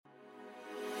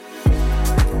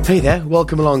Hey there,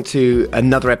 welcome along to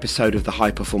another episode of the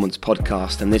High Performance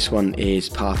Podcast, and this one is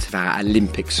part of our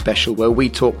Olympic special where we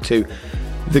talk to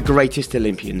the greatest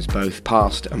Olympians, both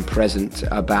past and present,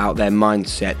 about their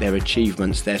mindset, their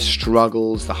achievements, their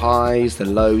struggles, the highs, the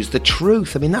lows, the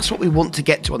truth. I mean, that's what we want to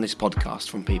get to on this podcast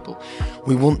from people.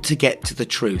 We want to get to the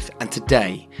truth, and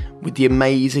today, with the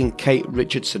amazing Kate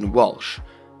Richardson-Walsh,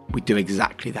 we do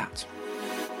exactly that.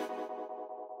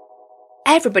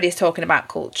 Everybody's talking about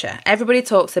culture. Everybody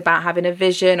talks about having a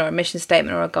vision or a mission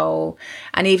statement or a goal,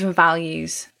 and even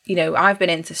values. You know, I've been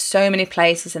into so many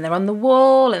places and they're on the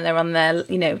wall and they're on their,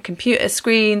 computer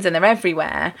screens and they're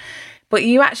everywhere. But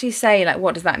you actually say, like,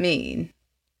 what does that mean?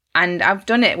 And I've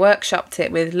done it, workshopped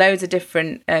it with loads of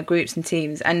different groups and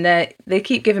teams, and they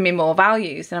keep giving me more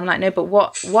values. And I'm like, no, but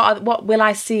what will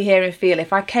I see, hear and feel?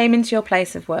 If I came into your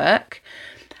place of work,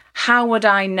 how would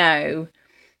I know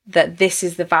that this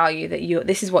is the value that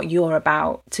this is what you're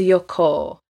about to your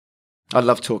core? I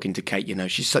love talking to Kate,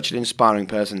 she's such an inspiring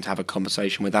person to have a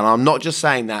conversation with. And I'm not just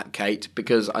saying that, Kate,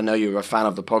 because I know you're a fan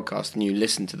of the podcast and you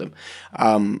listen to them.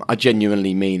 I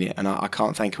genuinely mean it. And I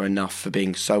can't thank her enough for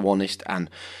being so honest and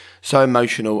so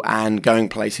emotional and going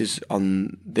places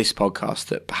on this podcast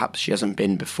that perhaps she hasn't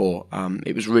been before.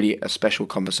 It was really a special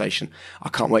conversation. I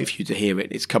can't wait for you to hear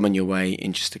it. It's coming your way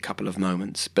in just a couple of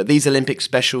moments. But these Olympic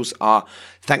specials are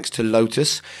thanks to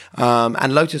Lotus.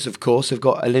 And Lotus, of course, have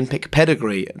got Olympic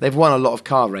pedigree. They've won a lot of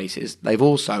car races. They've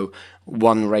also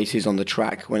won races on the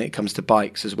track when it comes to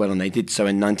bikes as well, and they did so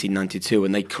in 1992,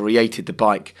 and they created the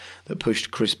bike that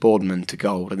pushed Chris Boardman to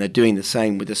gold, and they're doing the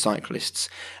same with the cyclists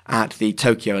at the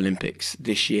Tokyo Olympics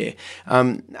this year.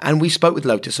 And we spoke with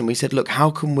Lotus and we said, look,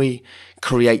 how can we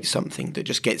create something that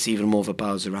just gets even more of a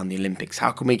buzz around the Olympics?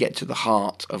 How can we get to the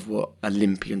heart of what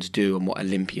Olympians do and what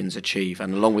Olympians achieve?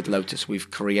 And along with Lotus, we've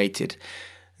created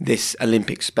this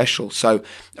Olympic special. So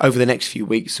over the next few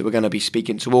weeks, we're going to be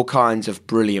speaking to all kinds of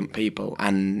brilliant people.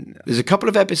 And there's a couple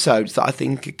of episodes that I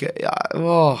think,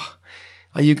 are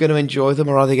you going to enjoy them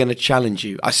or are they going to challenge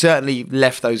you? I certainly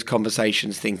left those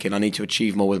conversations thinking I need to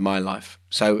achieve more with my life.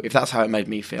 So if that's how it made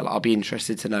me feel, I'll be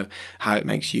interested to know how it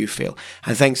makes you feel.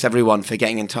 And thanks everyone for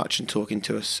getting in touch and talking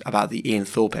to us about the Ian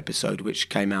Thorpe episode, which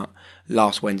came out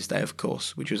last Wednesday, of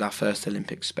course, which was our first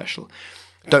Olympic special.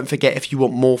 Don't forget, if you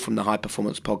want more from the High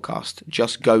Performance Podcast,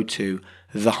 just go to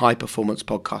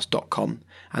thehighperformancepodcast.com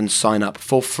and sign up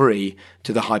for free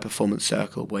to the High Performance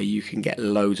Circle, where you can get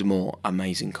loads more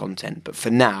amazing content. But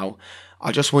for now,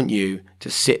 I just want you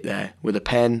to sit there with a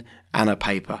pen and a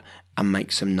paper and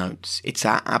make some notes. It's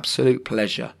our absolute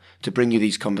pleasure to bring you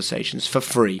these conversations for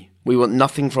free. We want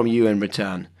nothing from you in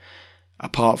return,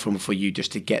 apart from for you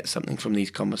just to get something from these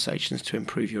conversations to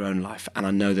improve your own life. And I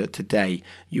know that today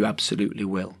you absolutely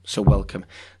will. So welcome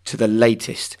to the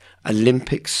latest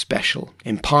Olympic special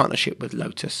in partnership with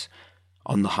Lotus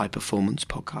on the High Performance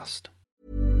Podcast.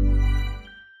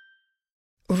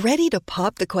 Ready to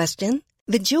pop the question?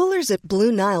 The jewelers at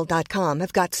BlueNile.com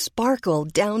have got sparkle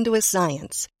down to a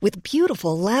science with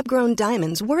beautiful lab-grown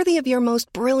diamonds worthy of your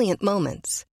most brilliant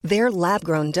moments. Their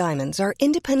lab-grown diamonds are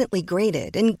independently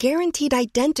graded and guaranteed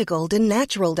identical to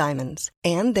natural diamonds.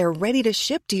 And they're ready to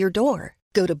ship to your door.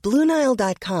 Go to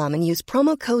BlueNile.com and use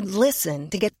promo code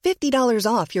LISTEN to get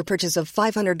 $50 off your purchase of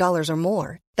 $500 or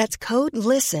more. That's code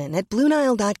LISTEN at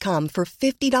BlueNile.com for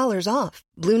 $50 off.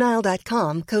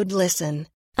 BlueNile.com, code LISTEN.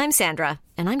 I'm Sandra,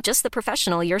 and I'm just the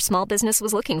professional your small business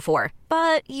was looking for.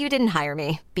 But you didn't hire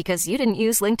me because you didn't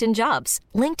use LinkedIn Jobs.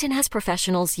 LinkedIn has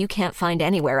professionals you can't find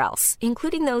anywhere else,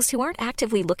 including those who aren't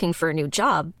actively looking for a new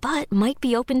job, but might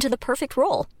be open to the perfect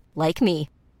role, like me.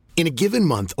 In a given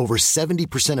month, over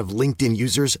 70% of LinkedIn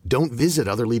users don't visit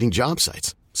other leading job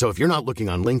sites. So if you're not looking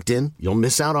on LinkedIn, you'll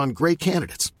miss out on great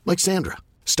candidates like Sandra.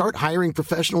 Start hiring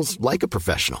professionals like a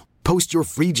professional. Post your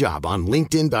free job on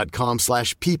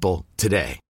linkedin.com/people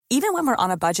today. Even when we're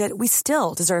on a budget, we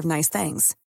still deserve nice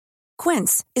things.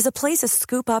 Quince is a place to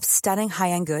scoop up stunning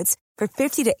high-end goods for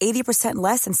 50 to 80%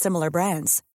 less than similar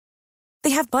brands. They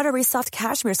have buttery soft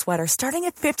cashmere sweaters starting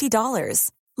at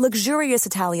 $50, luxurious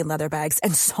Italian leather bags,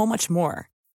 and so much more.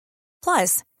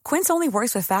 Plus, Quince only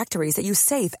works with factories that use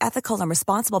safe, ethical, and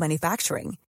responsible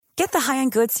manufacturing. Get the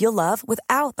high-end goods you'll love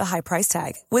without the high price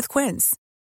tag with Quince.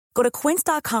 Go to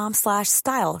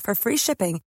quince.com/style for free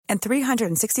shipping and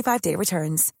 365-day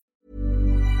returns.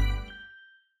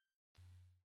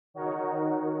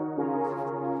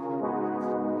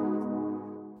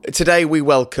 Today we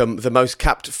welcome the most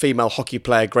capped female hockey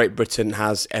player Great Britain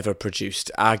has ever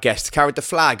produced. Our guest carried the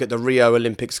flag at the Rio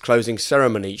Olympics closing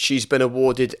ceremony. She's been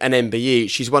awarded an MBE.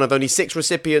 She's one of only 6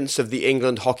 recipients of the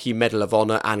England Hockey Medal of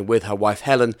Honour, and with her wife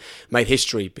Helen made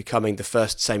history, becoming the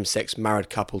first same-sex married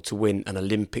couple to win an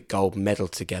Olympic gold medal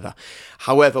together.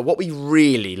 However, what we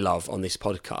really love on this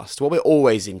podcast, what we're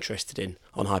always interested in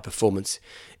on High Performance,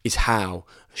 is how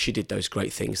she did those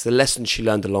great things, the lessons she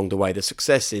learned along the way, the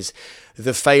successes,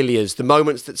 the failures, the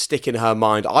moments that stick in her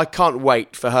mind. I can't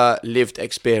wait for her lived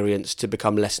experience to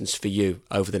become lessons for you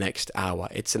over the next hour.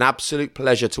 It's an absolute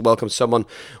pleasure to welcome someone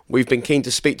we've been keen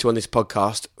to speak to on this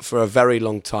podcast for a very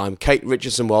long time. Kate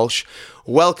Richardson-Walsh,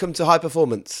 welcome to High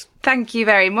Performance. Thank you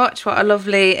very much. What a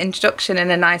lovely introduction and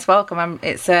a nice welcome.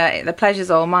 The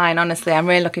pleasure's all mine, honestly. I'm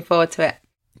really looking forward to it.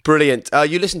 Brilliant.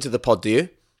 You listen to the pod, do you?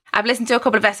 I've listened to a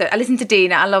couple of episodes. I listened to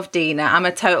Dina. I love Dina. I'm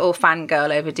a total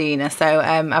fangirl over Dina. So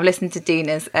I've listened to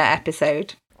Dina's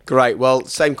episode. Great. Well,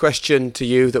 same question to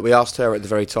you that we asked her at the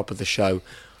very top of the show.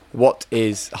 What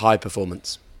is high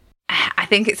performance? I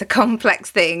think it's a complex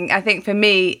thing. I think for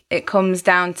me, it comes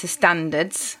down to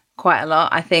standards quite a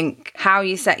lot. I think how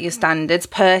you set your standards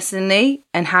personally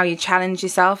and how you challenge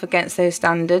yourself against those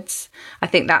standards. I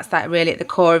think that's really at the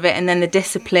core of it. And then the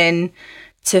discipline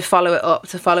to follow it up,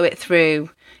 to follow it through,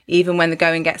 even when the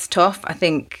going gets tough. I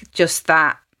think just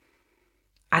that.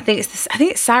 I think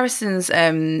it's Saracens.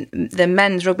 The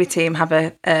men's rugby team have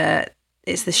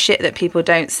it's the shit that people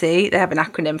don't see. They have an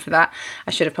acronym for that.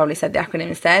 I should have probably said the acronym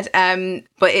instead.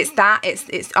 But it's that.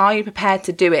 It's are you prepared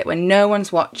to do it when no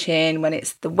one's watching, when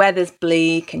the weather's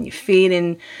bleak and you're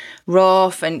feeling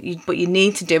rough, but you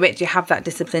need to do it. Do you have that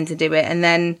discipline to do it? And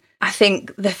then I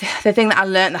think the thing that I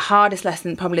learned, the hardest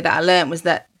lesson probably that I learned, was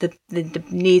that the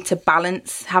need to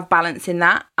have balance in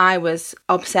that. I was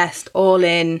obsessed, all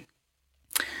in,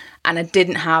 and I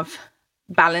didn't have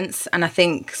balance. And I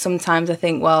think sometimes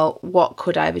well, what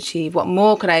could I have achieved? What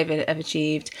more could I have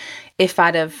achieved if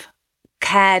I'd have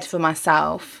cared for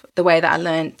myself the way that I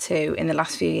learned to in the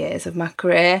last few years of my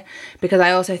career? Because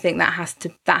I also think that has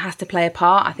to play a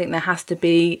part. I think there has to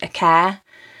be a care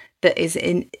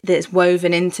that's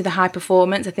woven into the high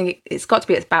performance. I think it's got to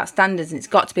be about standards and it's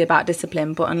got to be about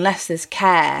discipline, but unless there's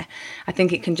care, I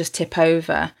think it can just tip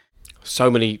over.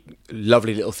 So many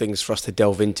lovely little things for us to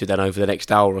delve into then over the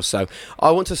next hour or so.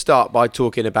 I want to start by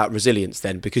talking about resilience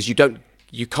then, because you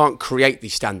can't create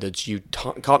these standards, you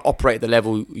can't operate at the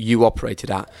level you operated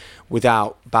at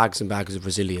without bags and bags of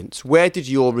resilience. Where did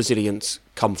your resilience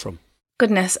come from?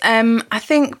 Goodness, I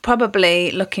think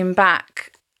probably looking back,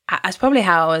 that's probably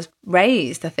how I was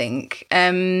raised, I think.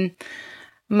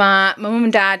 My mum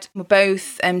and dad were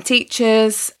both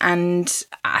teachers, and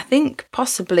I think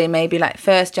possibly maybe like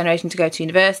first generation to go to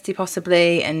university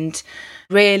possibly, and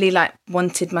really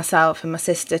wanted myself and my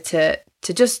sister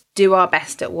to just do our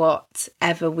best at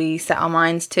whatever we set our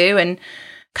minds to, and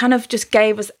kind of just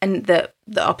gave us the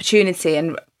opportunity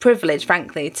and privilege,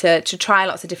 frankly, to try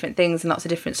lots of different things and lots of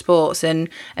different sports and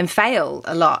fail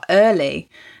a lot early.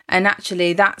 And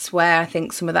actually, that's where I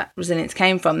think some of that resilience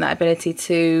came from, that ability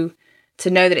to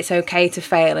know that it's okay to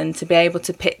fail and to be able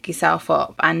to pick yourself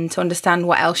up and to understand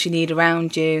what else you need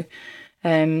around you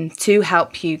to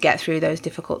help you get through those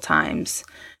difficult times.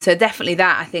 So definitely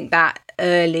that, I think that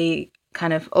early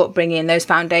kind of upbringing, those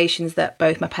foundations that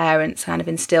both my parents kind of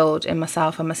instilled in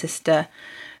myself and my sister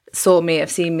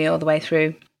have seen me all the way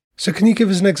through. So can you give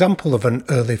us an example of an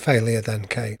early failure then,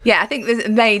 Kate? Yeah, I think there's a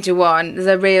major one. There's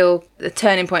a real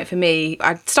turning point for me.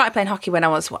 I started playing hockey when I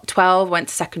was 12, went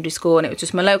to secondary school, and it was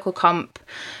just my local comp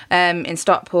in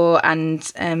Stockport,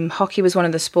 and hockey was one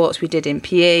of the sports we did in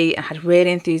PE. I had a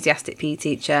really enthusiastic PE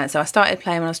teacher. So I started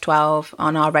playing when I was 12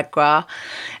 on our Red Gra,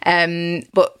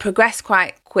 but progressed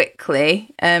quite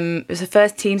quickly. It was the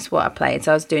first team sport I played,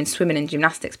 so I was doing swimming and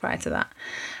gymnastics prior to that.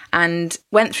 And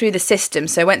went through the system.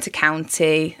 So I went to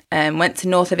county, went to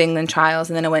North of England trials,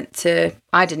 and then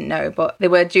I didn't know, but they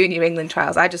were junior England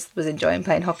trials. I just was enjoying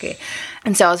playing hockey.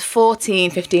 And so I was 14,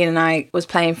 15, and I was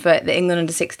playing for the England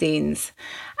under-16s.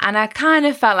 And I kind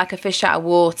of felt like a fish out of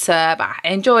water, but I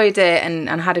enjoyed it and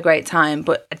had a great time,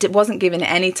 but I wasn't giving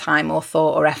it any time or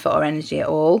thought or effort or energy at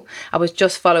all. I was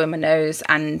just following my nose,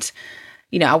 and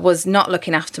I was not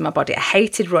looking after my body. I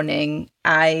hated running.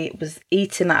 I was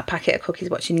eating like a packet of cookies,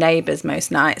 watching Neighbours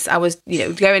most nights. I was,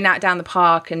 going out down the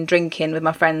park and drinking with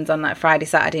my friends on like Friday,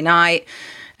 Saturday night.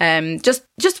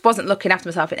 Just wasn't looking after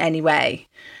myself in any way.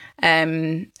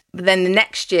 But then the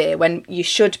next year, when you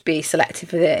should be selected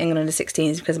for the England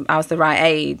under-16s because I was the right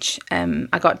age,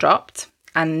 I got dropped.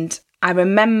 And I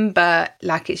remember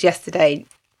like it's yesterday.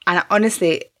 And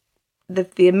honestly,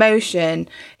 the emotion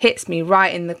hits me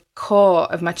right in the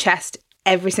core of my chest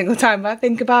every single time I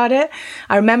think about it.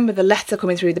 I remember the letter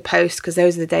coming through the post, because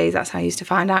those are the days, that's how I used to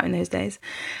find out in those days.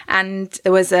 And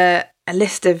there was a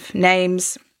list of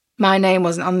names. My name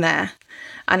wasn't on there.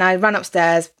 And I ran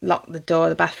upstairs, locked the door of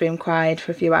the bathroom, cried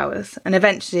for a few hours, and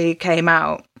eventually came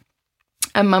out.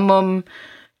 And my mum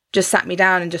just sat me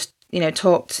down and just,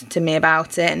 talked to me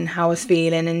about it and how I was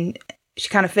feeling. And she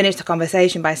kind of finished the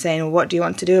conversation by saying, well, what do you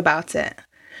want to do about it?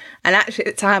 And actually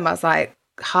at the time I was like,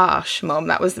 harsh, Mum,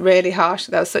 that was really harsh.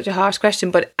 That was such a harsh question.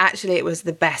 But actually it was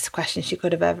the best question she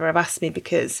could have ever have asked me,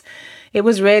 because it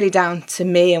was really down to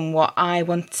me and what I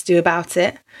wanted to do about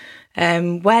it.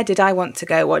 Where did I want to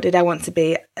go? What did I want to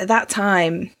be? At that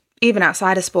time, even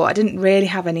outside of sport, I didn't really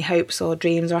have any hopes or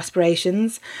dreams or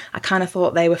aspirations. I kind of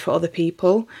thought they were for other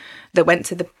people that went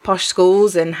to the posh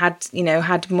schools and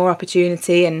had more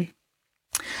opportunity.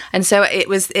 And so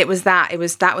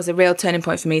that was a real turning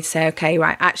point for me to say, okay,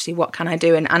 right, actually, what can I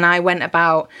do? And I went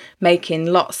about making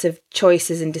lots of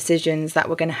choices and decisions that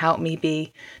were going to help me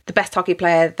be the best hockey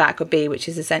player that I could be, which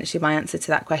is essentially my answer to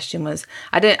that question. Was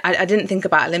I didn't think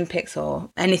about Olympics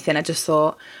or anything. I just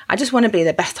thought, I just want to be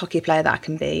the best hockey player that I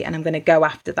can be, and I'm going to go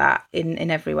after that in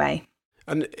every way.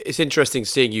 And it's interesting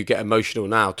seeing you get emotional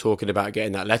now, talking about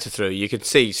getting that letter through. You can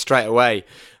see straight away.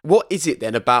 What is it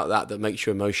then about that makes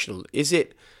you emotional? Is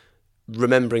it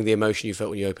remembering the emotion you felt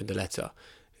when you opened the letter?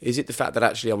 Is it the fact that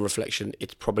actually on reflection,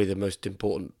 it's probably the most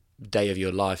important day of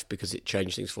your life because it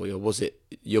changed things for you? Or was it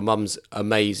your mum's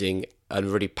amazing and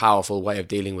really powerful way of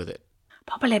dealing with it?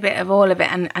 Probably a bit of all of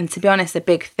it. And to be honest, a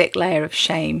big, thick layer of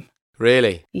shame.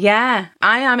 Really? Yeah,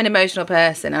 I am an emotional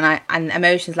person, and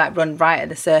emotions run right at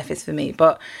the surface for me.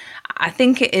 But I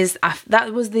think it is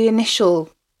that was the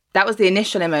initial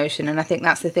emotion, and I think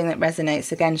that's the thing that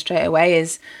resonates again straight away.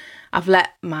 Is I've let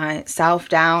myself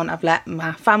down, I've let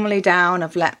my family down,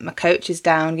 I've let my coaches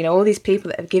down. All these people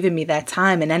that have given me their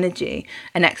time and energy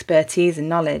and expertise and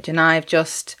knowledge, and I've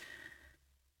just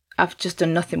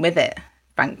done nothing with it,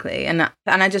 frankly. And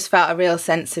I just felt a real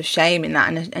sense of shame in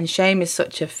that. And shame is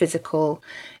such a physical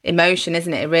emotion,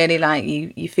 isn't it? It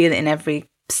really, you feel it in every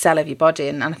cell of your body.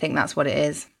 And I think that's what it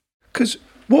is. Because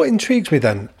what intrigues me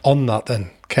then on that then,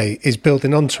 Kate, is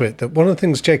building onto it, that one of the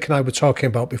things Jake and I were talking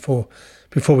about before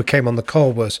we came on the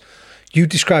call was you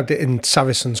described it in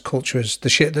Saracens culture as the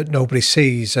shit that nobody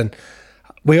sees. And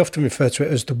we often refer to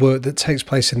it as the work that takes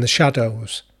place in the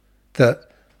shadows, that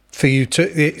for you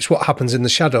it's what happens in the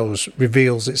shadows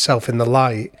reveals itself in the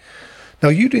light. Now,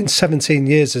 you doing 17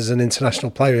 years as an international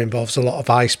player involves a lot of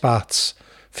ice baths,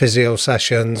 physio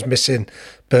sessions, missing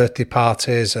birthday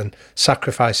parties and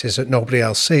sacrifices that nobody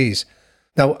else sees.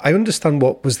 Now, I understand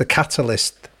what was the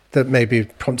catalyst that maybe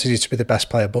prompted you to be the best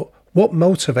player, but what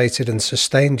motivated and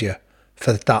sustained you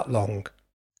for that long?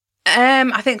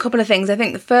 I think a couple of things. I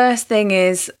think the first thing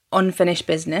is unfinished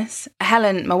business.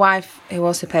 Helen, my wife, who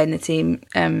also played in the team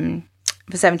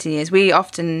for 17 years, we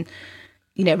often,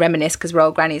 reminisce because we're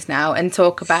old grannies now and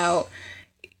talk about,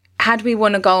 had we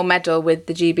won a gold medal with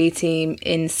the GB team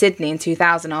in Sydney in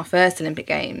 2000, our first Olympic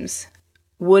Games,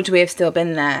 would we have still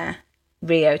been there,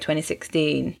 Rio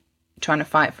 2016, trying to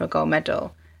fight for a gold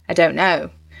medal? I don't know.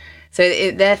 So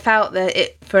they felt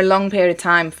that for a long period of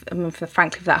time,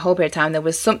 frankly, for that whole period of time, there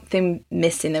was something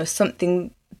missing. There was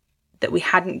something that we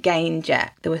hadn't gained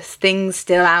yet. There was things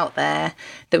still out there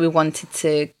that we wanted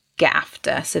to get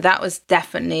after. So that was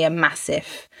definitely a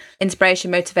massive inspiration,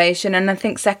 motivation. And I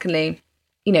think secondly,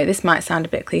 this might sound a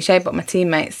bit cliche, but my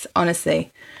teammates,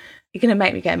 honestly, you're going to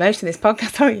make me get emotional in this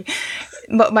podcast, aren't you?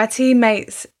 But my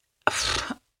teammates,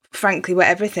 frankly, were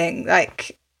everything.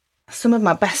 Some of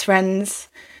my best friends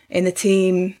in the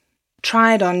team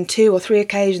tried on 2 or 3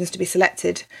 occasions to be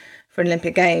selected for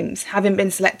Olympic Games, having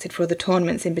been selected for other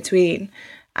tournaments in between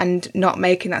and not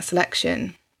making that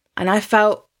selection. And I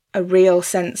felt a real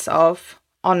sense of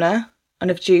honour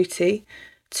and of duty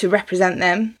to represent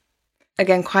them.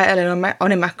 Again, quite early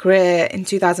on in my career, in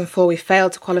 2004, we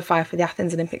failed to qualify for the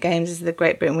Athens Olympic Games as the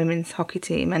Great Britain women's hockey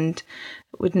team, and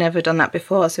we'd never done that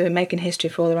before, so we were making history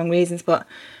for all the wrong reasons. But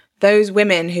those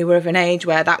women who were of an age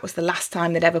where that was the last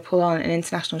time they'd ever put on an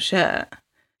international shirt,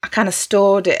 I kind of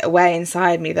stored it away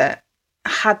inside me that I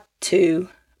had to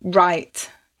right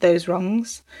those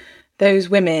wrongs. Those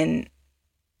women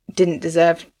didn't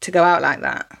deserve to go out like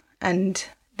that, and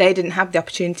they didn't have the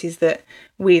opportunities that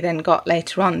we then got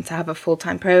later on to have a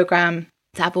full-time programme,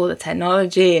 to have all the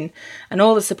technology and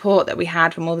all the support that we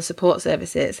had from all the support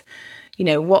services.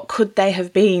 What could they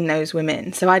have been, those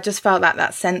women? So I just felt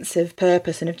that sense of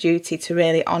purpose and of duty to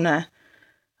really honour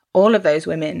all of those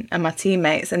women and my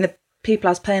teammates. And people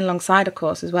I was playing alongside, of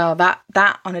course, as well.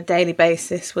 That on a daily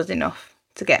basis was enough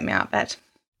to get me out of bed.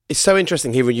 It's so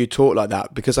interesting hearing you talk like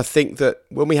that, because I think that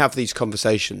when we have these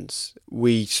conversations,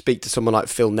 we speak to someone like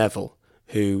Phil Neville,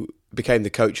 who became the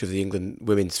coach of the England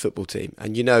women's football team.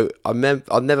 And, you know, I'll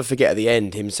never forget at the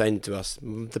end him saying to us,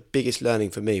 the biggest learning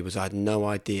for me was I had no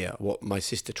idea what my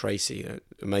sister Tracy,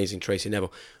 amazing Tracy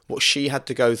Neville, what she had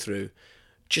to go through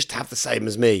just to have the same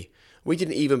as me. We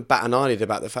didn't even bat an eyelid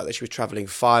about the fact that she was travelling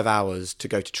 5 hours to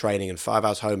go to training and 5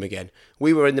 hours home again.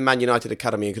 We were in the Man United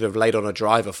Academy and could have laid on a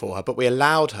driver for her, but we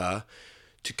allowed her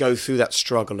to go through that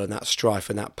struggle and that strife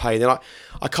and that pain. And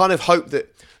I kind of hope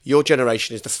that your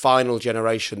generation is the final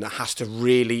generation that has to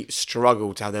really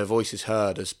struggle to have their voices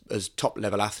heard as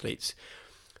top-level athletes.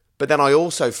 But then I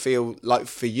also feel like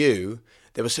for you,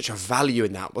 there was such a value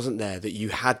in that, wasn't there, that you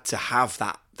had to have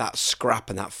that scrap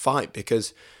and that fight,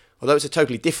 because although it's a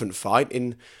totally different fight,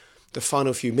 in the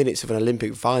final few minutes of an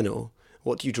Olympic final,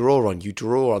 what do you draw on? You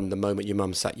draw on the moment your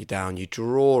mum sat you down. You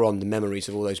draw on the memories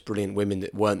of all those brilliant women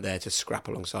that weren't there to scrap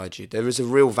alongside you. There is a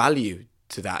real value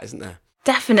to that, isn't there?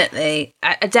 Definitely.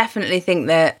 I definitely think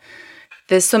that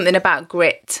there's something about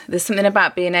grit. There's something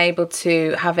about being able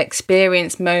to have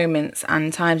experienced moments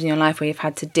and times in your life where you've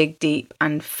had to dig deep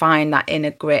and find that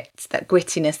inner grit, that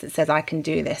grittiness that says, I can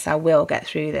do this, I will get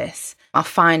through this, I'll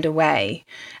find a way.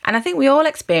 And I think we all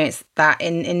experience that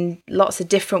in lots of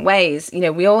different ways. You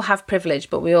know, we all have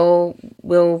privilege, but we all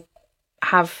will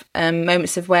have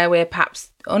moments of where we're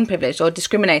perhaps unprivileged or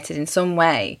discriminated in some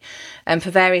way for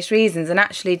various reasons, and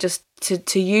actually just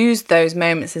to use those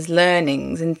moments as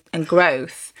learnings and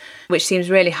growth, which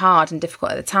seems really hard and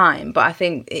difficult at the time. But I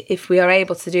think if we are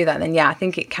able to do that, then I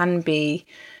think it can be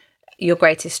your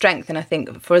greatest strength. And I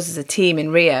think for us as a team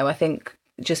in Rio, I think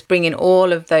just bringing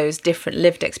all of those different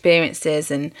lived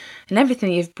experiences and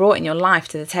everything you've brought in your life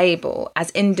to the table as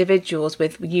individuals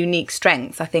with unique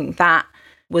strengths, I think that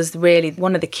was really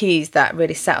one of the keys that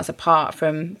really set us apart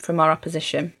from our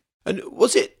opposition. And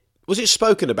was it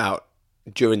spoken about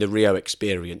during the Rio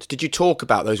experience? Did you talk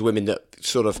about those women that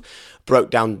sort of broke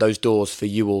down those doors for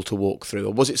you all to walk through?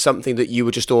 Or was it something that you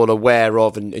were just all aware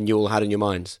of and you all had in your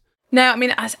minds? No, I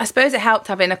mean, I suppose it helped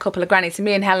having a couple of grannies. So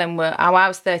me and Helen I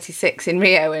was 36 in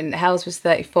Rio and Hels was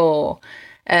 34.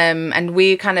 And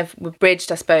we kind of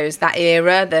bridged, I suppose, that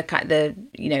era, the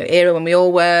era when we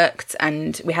all worked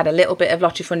and we had a little bit of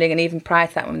lottery funding, and even prior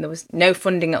to that when there was no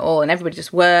funding at all and everybody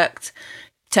just worked,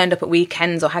 turned up at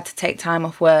weekends or had to take time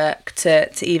off work to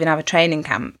even have a training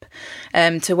camp,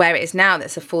 to where it is now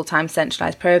that's a full-time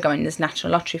centralised programme and there's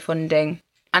national lottery funding.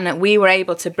 And we were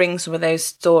able to bring some of those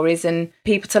stories and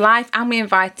people to life, and we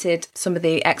invited some of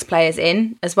the ex-players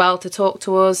in as well to talk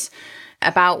to us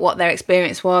about what their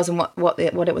experience was and what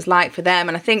it was like for them.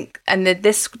 And I think,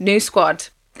 this new squad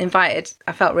invited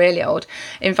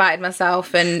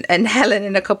myself and Helen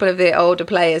and a couple of the older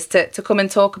players to come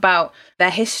and talk about their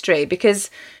history,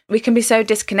 because we can be so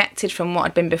disconnected from what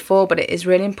had been before, but it is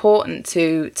really important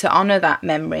to honour that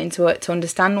memory and to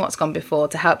understand what's gone before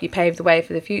to help you pave the way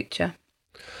for the future.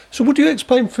 So would you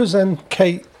explain for us then,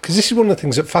 Kate, because this is one of the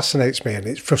things that fascinates me and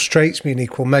it frustrates me in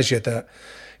equal measure, that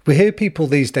we hear people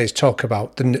these days talk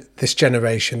about this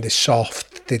generation, this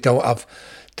soft, they don't have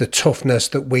the toughness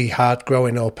that we had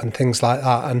growing up and things like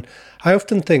that. And I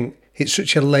often think it's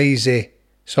such a lazy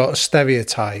sort of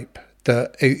stereotype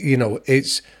that,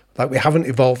 it's like we haven't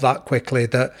evolved that quickly,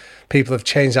 that people have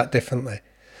changed that differently.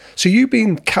 So you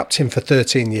being captain for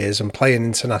 13 years and playing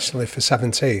internationally for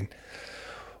 17,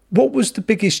 what was the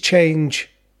biggest change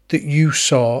that you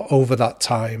saw over that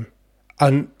time?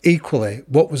 And equally,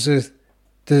 what was the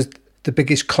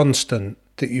biggest constant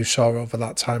that you saw over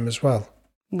that time as well?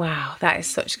 Wow, that is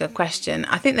such a good question.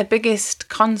 I think the biggest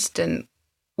constant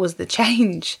was the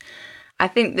change. I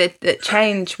think that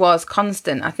change was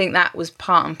constant. I think that was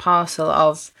part and parcel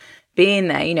of being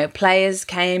there. Players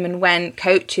came and went,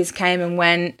 coaches came and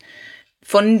went,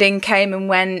 funding came and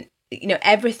went,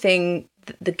 everything,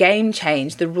 the game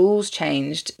changed, the rules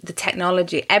changed, the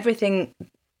technology, everything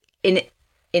in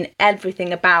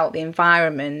everything about the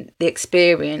environment, the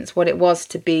experience, what it was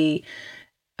to be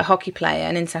a hockey player,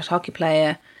 an international hockey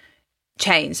player,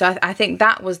 changed. So I think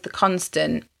that was the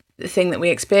constant thing that we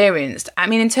experienced. I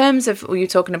mean, in terms of, you're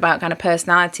talking about kind of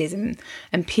personalities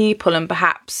and people and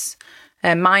perhaps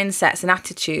mindsets and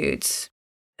attitudes,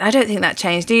 I don't think that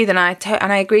changed either.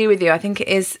 And I agree with you. I think it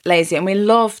is lazy. And we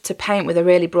love to paint with a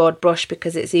really broad brush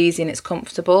because it's easy and it's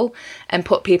comfortable, and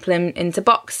put people into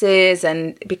boxes,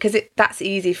 and because that's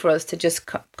easy for us to just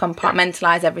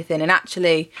compartmentalise everything. And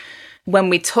actually, when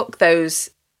we took those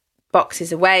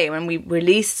boxes away, when we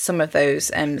released some of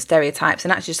those stereotypes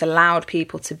and actually just allowed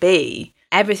people to be,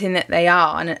 everything that they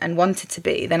are and wanted to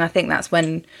be, then I think that's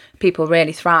when people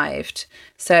really thrived.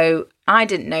 So I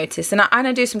didn't notice. And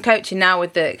I do some coaching now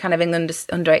with the kind of England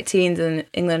under 18s and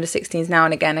England under 16s now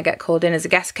and again. I get called in as a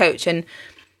guest coach, and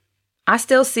I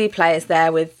still see players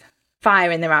there with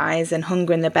fire in their eyes and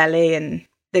hunger in their belly, and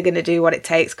they're going to do what it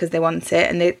takes because they want it,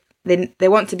 and they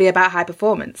want to be about high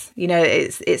performance. You know,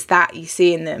 it's that you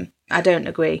see in them. I don't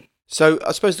agree. So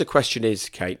I suppose the question is,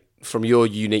 Kate, from your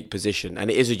unique position,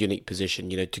 and it is a unique position,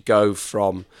 you know, to go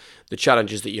from the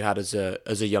challenges that you had as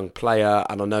a young player,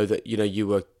 and I know that, you know, you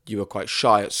were quite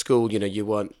shy at school, you know, you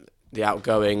weren't the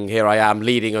outgoing, here I am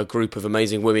leading a group of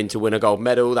amazing women to win a gold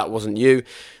medal, that wasn't you.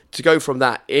 To go from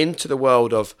that into the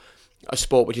world of a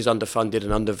sport which is underfunded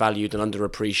and undervalued and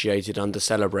underappreciated,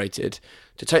 under-celebrated,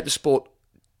 to take the sport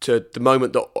to the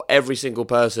moment that every single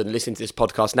person listening to this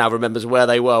podcast now remembers where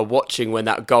they were watching when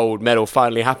that gold medal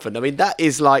finally happened. I mean,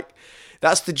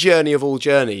 that's the journey of all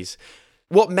journeys.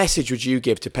 What message would you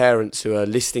give to parents who are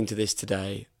listening to this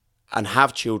today and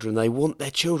have children? They want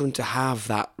their children to have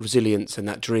that resilience and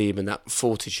that dream and that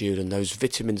fortitude and those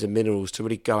vitamins and minerals to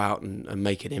really go out and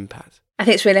make an impact. I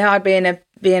think it's really hard being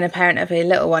a parent of a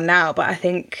little one now, but I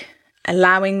think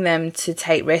allowing them to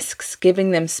take risks,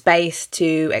 giving them space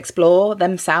to explore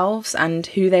themselves and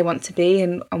who they want to be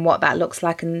and what that looks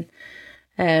like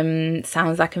and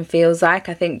sounds like and feels like.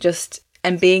 I think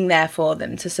and being there for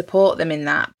them, to support them in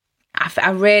that.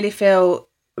 I really feel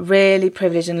really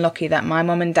privileged and lucky that my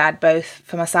mum and dad, both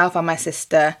for myself and my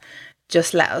sister,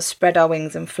 just let us spread our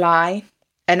wings and fly.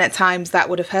 And at times that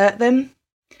would have hurt them.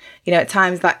 You know, at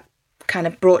times that kind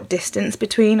of brought distance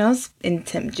between us,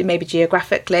 maybe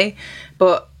geographically,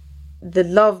 but the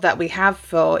love that we have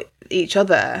for each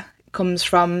other comes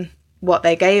from what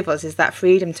they gave us, is that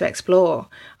freedom to explore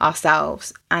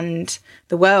ourselves and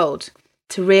the world,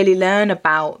 to really learn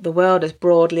about the world as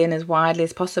broadly and as widely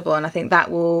as possible. And I think that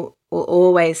will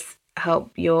always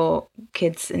help your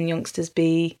kids and youngsters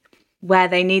be where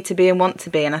they need to be and want to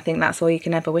be. And I think that's all you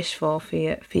can ever wish for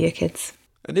your kids.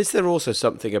 And is there also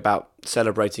something about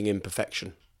celebrating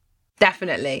imperfection?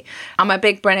 Definitely. I'm a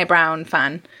big Brené Brown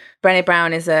fan. Brené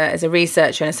Brown is a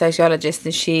researcher and a sociologist,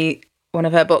 and one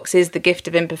of her books is The Gift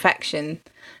of Imperfection.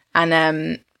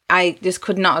 And I just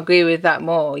could not agree with that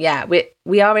more. Yeah,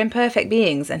 we are imperfect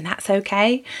beings, and that's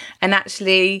okay. And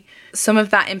actually, some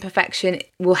of that imperfection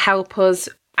will help us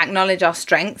acknowledge our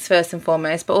strengths first and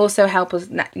foremost, but also help us,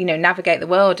 navigate the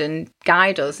world and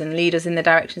guide us and lead us in the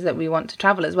directions that we want to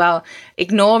travel as well.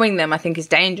 Ignoring them, I think, is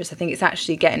dangerous. I think it's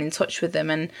actually getting in touch with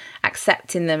them and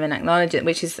accepting them and acknowledging it,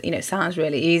 which is, sounds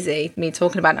really easy, me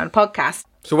talking about it on a podcast.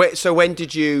 So when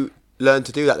did you learn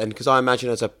to do that then? Because I imagine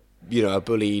as a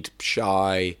bullied,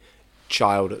 shy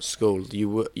child at school,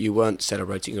 you weren't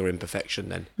celebrating your imperfection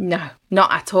then. No,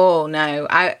 not at all. No,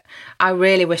 I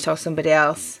really wished I was somebody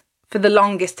else. For the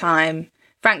longest time,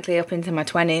 frankly, up into my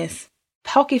 20s,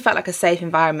 hockey felt like a safe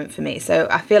environment for me. So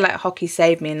I feel like hockey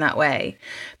saved me in that way,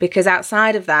 because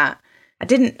outside of that, I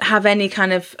didn't have any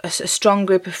kind of a strong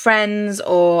group of friends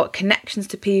or connections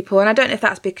to people. And I don't know if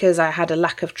that's because I had a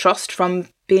lack of trust from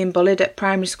being bullied at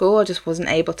primary school. I just wasn't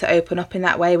able to open up in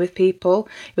that way with people.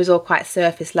 It was all quite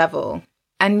surface level.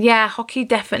 And yeah, hockey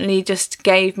definitely just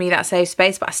gave me that safe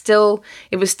space, but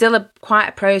it was still quite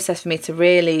a process for me to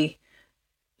really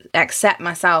accept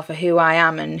myself for who I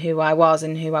am and who I was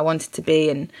and who I wanted to be,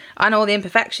 and all the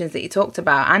imperfections that you talked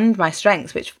about, and my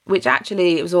strengths, which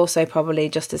actually it was also probably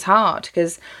just as hard,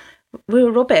 because we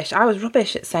were rubbish.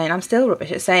 I'm still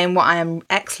rubbish at saying what I am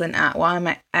excellent at,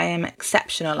 what I am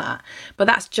exceptional at. But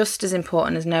that's just as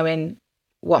important as knowing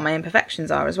what my imperfections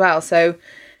are as well. So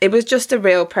it was just a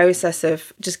real process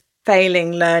of just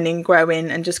failing, learning,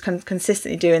 growing, and just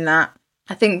consistently doing that.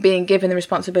 I think being given the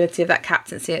responsibility of that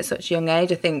captaincy at such a young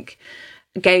age, I think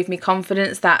gave me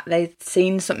confidence that they'd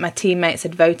seen something, my teammates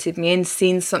had voted me in,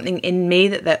 seen something in me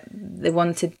that they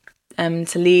wanted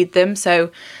to lead them.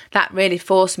 So that really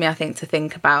forced me, I think, to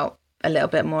think about a little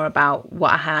bit more about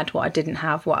what I had, what I didn't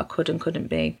have, what I could and couldn't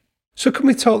be. So can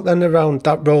we talk then around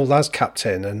that role as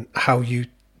captain and how you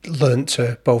learnt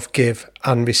to both give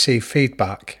and receive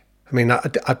feedback? I mean,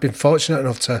 I've been fortunate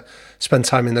enough to spend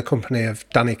time in the company of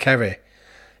Danny Kerry,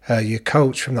 your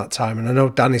coach from that time. And I know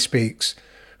Danny speaks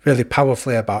really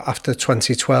powerfully about, after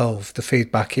 2012, the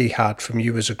feedback he had from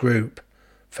you as a group,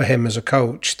 for him as a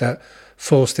coach, that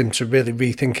forced him to really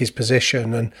rethink his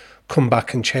position and come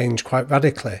back and change quite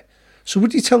radically. So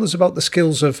would you tell us about the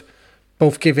skills of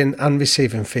both giving and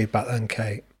receiving feedback then,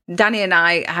 Kate? Danny and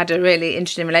I had a really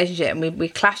interesting relationship, and we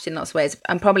clashed in lots of ways,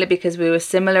 and probably because we were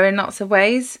similar in lots of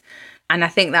ways. And I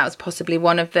think that was possibly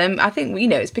one of them. I think,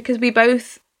 it's because we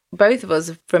both of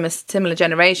us from a similar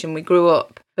generation, we grew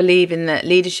up believing that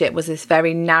leadership was this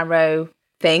very narrow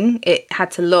thing. It had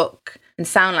to look and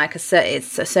sound like it's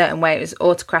a certain way. It was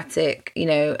autocratic,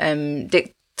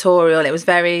 dictatorial. It was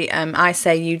very, I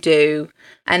say, you do.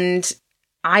 And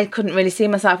I couldn't really see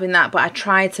myself in that, but I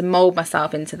tried to mould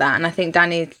myself into that. And I think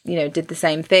Danny, did the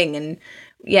same thing. And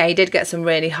yeah, he did get some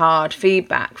really hard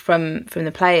feedback from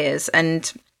the players.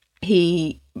 And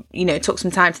he, took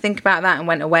some time to think about that and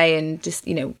went away and just,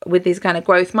 with his kind of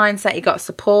growth mindset, he got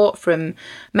support from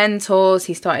mentors.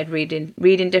 He started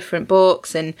reading different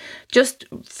books and just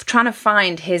trying to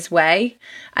find his way.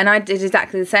 And I did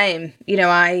exactly the same.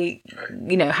 I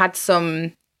had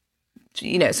some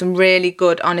really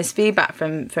good, honest feedback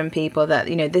from people that,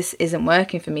 this isn't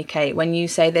working for me, Kate. When you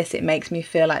say this, it makes me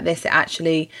feel like this. It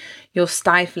actually, you're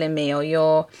stifling me, or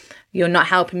you're not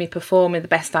helping me perform the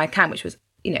best I can, which was,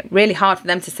 really hard for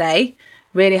them to say,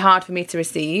 really hard for me to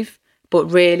receive, but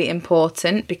really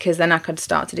important, because then I could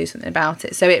start to do something about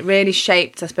it. So it really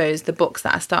shaped, I suppose, the books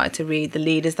that I started to read, the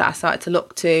leaders that I started to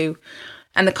look to,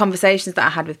 and the conversations that I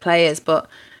had with players. But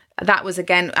that was,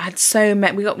 again, I had so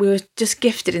many, we were just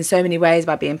gifted in so many ways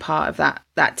by being part of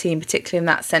that team, particularly in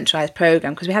that centralised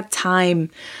programme, because we had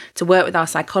time to work with our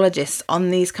psychologists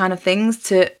on these kind of things,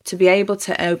 to be able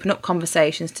to open up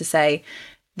conversations to say,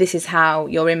 this is how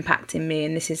you're impacting me,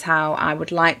 and this is how I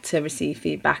would like to receive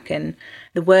feedback. And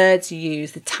the words you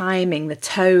use, the timing, the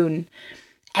tone,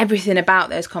 everything about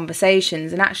those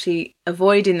conversations, and actually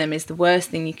avoiding them is the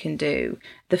worst thing you can do.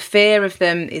 The fear of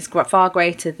them is far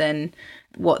greater than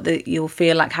what you'll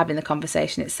feel like having the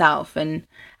conversation itself, and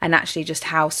actually just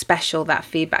how special that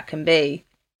feedback can be.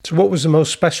 So what was the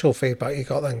most special feedback you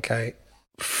got then, Kate?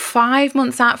 5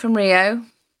 months out from Rio.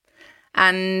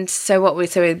 And so at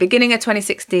the beginning of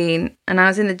 2016, and I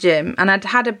was in the gym, and I'd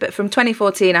had a bit from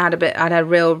 2014. I had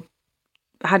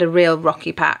a real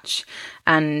rocky patch,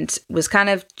 and was kind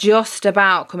of just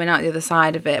about coming out the other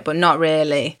side of it, but not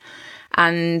really.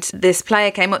 And this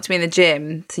player came up to me in the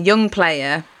gym. It's a young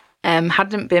player,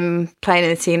 hadn't been playing in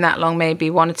the team that long, maybe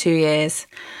 1 or 2 years.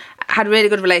 I had a really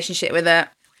good relationship with her.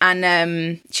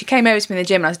 And she came over to me in the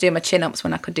gym, and I was doing my chin-ups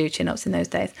when I could do chin-ups in those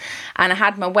days. And I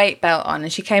had my weight belt on,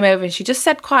 and she came over and she just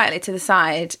said quietly to the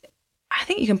side, I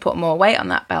think you can put more weight on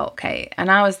that belt, Kate.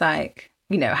 And I was like,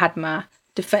 had my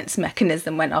defence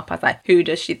mechanism went up. I was like, who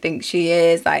does she think she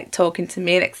is? Like, talking to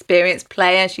me, an experienced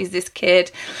player, she's this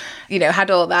kid. Had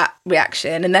all that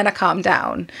reaction. And then I calmed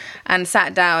down and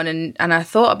sat down, and I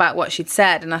thought about what she'd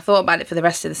said, and I thought about it for the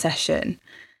rest of the session.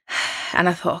 And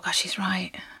I thought, oh gosh, she's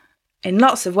right. In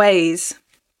lots of ways,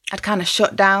 I'd kind of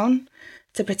shut down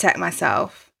to protect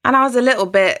myself. And I was a little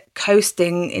bit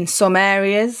coasting in some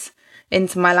areas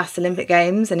into my last Olympic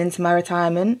Games and into my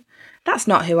retirement. That's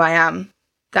not who I am.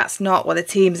 That's not what the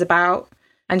team's about.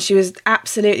 And she was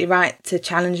absolutely right to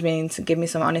challenge me and to give me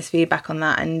some honest feedback on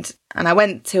that. And I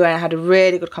went to her and had a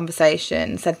really good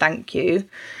conversation, said thank you,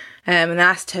 and I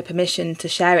asked her permission to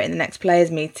share it in the next players'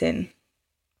 meeting.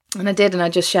 And I did, and I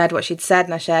just shared what she'd said,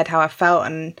 and I shared how I felt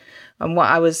and what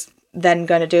I was then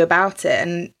going to do about it.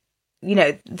 And,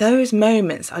 those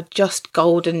moments are just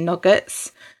golden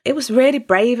nuggets. It was really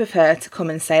brave of her to come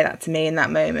and say that to me in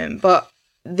that moment, but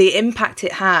the impact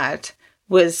it had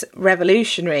was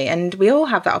revolutionary, and we all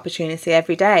have that opportunity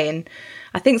every day. And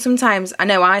I think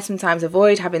I sometimes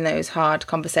avoid having those hard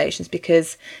conversations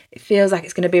because it feels like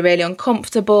it's going to be really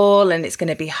uncomfortable, and it's going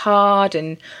to be hard,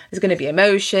 and there's going to be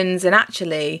emotions. And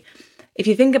actually, if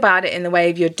you think about it in the way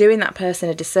of you're doing that person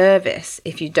a disservice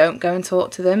if you don't go and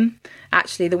talk to them,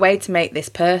 actually the way to make this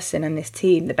person and this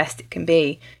team the best it can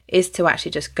be is to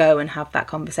actually just go and have that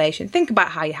conversation. Think about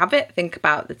how you have it, think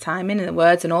about the timing and the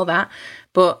words and all that,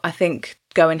 but I think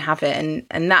go and have it,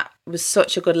 and that was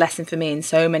such a good lesson for me in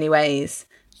so many ways.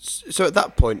 So at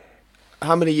that point,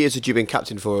 how many years had you been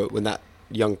captain for when that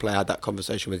young player had that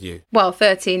conversation with you? Well,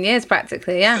 13 years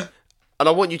practically, yeah. And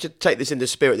I want you to take this in the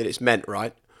spirit that it's meant,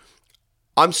 right?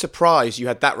 I'm surprised you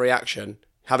had that reaction,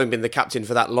 having been the captain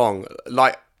for that long.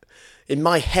 Like, in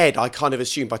my head, I kind of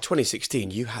assumed by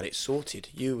 2016 you had it sorted.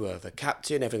 You were the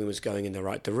captain, everything was going in the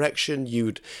right direction.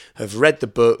 You'd have read the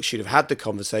books, you'd have had the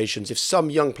conversations. If some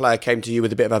young player came to you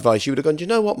with a bit of advice, you would have gone, do you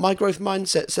know what, my growth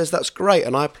mindset says that's great,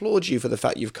 and I applaud you for the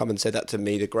fact you've come and said that to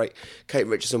me, the great Kate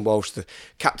Richardson-Walsh, the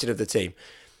captain of the team.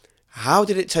 How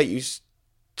did it take you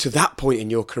to that point in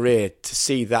your career to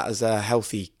see that as a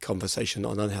healthy conversation,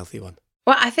 not an unhealthy one?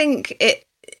 Well, I think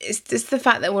it's just the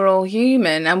fact that we're all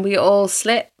human and we all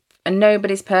slip and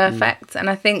nobody's perfect. And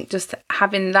I think just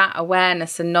having that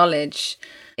awareness and knowledge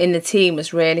in the team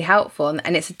was really helpful.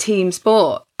 And it's a team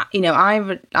sport. I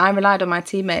relied on my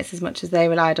teammates as much as they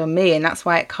relied on me. And that's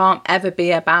why it can't ever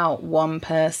be about one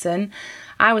person.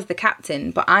 I was the captain,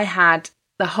 but I had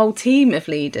the whole team of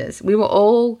leaders. We were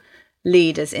all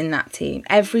leaders in that team.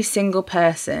 Every single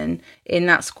person in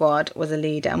that squad was a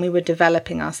leader, and we were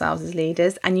developing ourselves as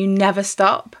leaders, and you never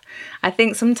stop. I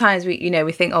think sometimes we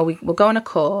think, oh, we'll go on a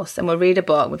course and we'll read a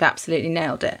book, we've absolutely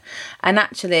nailed it. And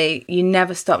actually, you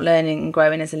never stop learning and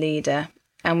growing as a leader.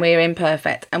 And we're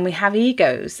imperfect, and we have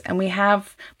egos, and we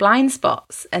have blind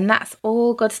spots, and that's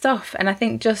all good stuff. And I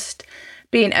think just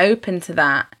being open to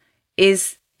that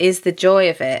is the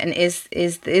joy of it, and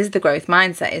is the growth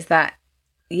mindset, is that,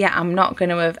 yeah, I'm not going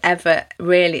to have ever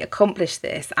really accomplished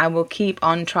this. I will keep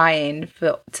on trying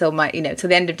till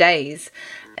the end of days.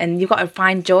 And you've got to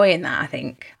find joy in that, I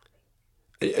think.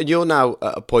 And you're now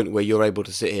at a point where you're able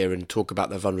to sit here and talk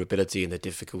about the vulnerability and the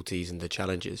difficulties and the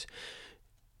challenges.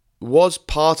 Was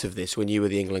part of this, when you were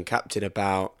the England captain,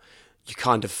 about you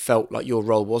kind of felt like your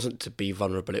role wasn't to be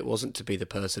vulnerable, it wasn't to be the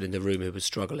person in the room who was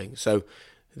struggling. So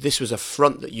this was a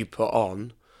front that you put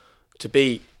on to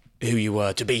be who you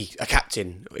were, to be a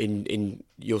captain in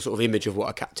your sort of image of what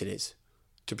a captain is,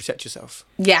 to protect yourself.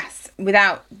 Yes,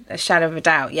 without a shadow of a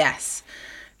doubt, yes.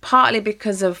 Partly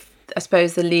because of, I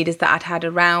suppose, the leaders that I'd had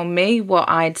around me, what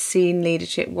I'd seen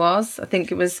leadership was. I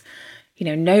think it was,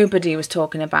 nobody was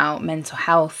talking about mental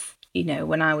health,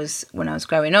 when I was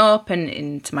growing up and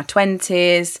into my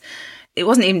 20s. It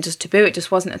wasn't even just taboo, it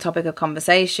just wasn't a topic of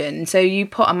conversation. So you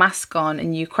put a mask on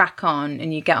and you crack on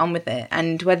and you get on with it.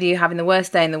 And whether you're having the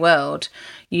worst day in the world,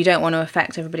 you don't want to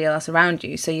affect everybody else around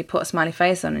you. So you put a smiley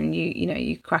face on and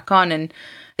you crack on. And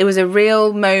it was a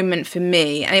real moment for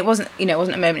me. And it wasn't a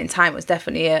moment in time, it was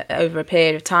definitely over a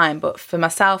period of time. But for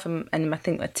myself and I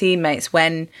think my teammates,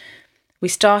 when we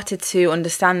started to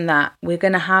understand that we're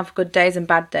going to have good days and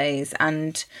bad days,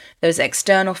 and those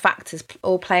external factors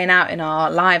all playing out in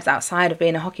our lives outside of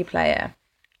being a hockey player.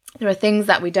 There are things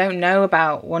that we don't know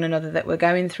about one another that we're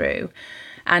going through,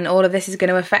 and all of this is going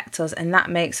to affect us, and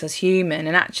that makes us human.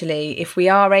 And actually, if we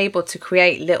are able to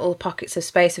create little pockets of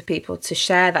space for people to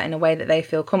share that in a way that they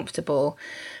feel comfortable,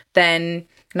 then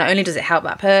not only does it help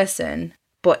that person,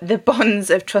 but the bonds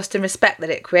of trust and respect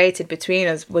that it created between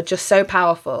us were just so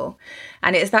powerful.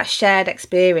 And it is that shared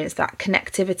experience, that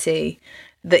connectivity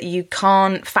that you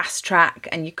can't fast track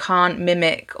and you can't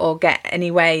mimic or get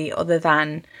any way other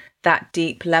than that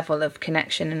deep level of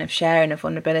connection and of sharing of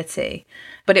vulnerability.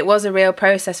 But it was a real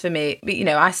process for me. But,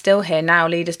 I still hear now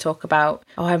leaders talk about,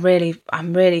 I'm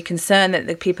really concerned that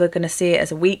the people are going to see it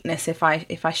as a weakness if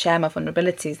I share my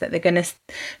vulnerabilities, that they're going to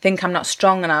think I'm not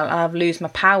strong and I'll lose my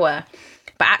power.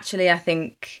 But actually, I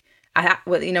think,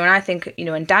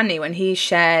 and Danny, when he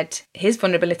shared his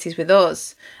vulnerabilities with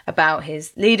us about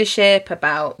his leadership,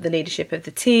 about the leadership of the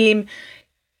team,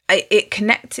 it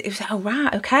connected. It was like, oh,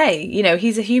 right, okay.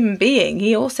 He's a human being.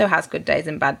 He also has good days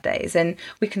and bad days, and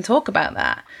we can talk about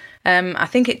that. I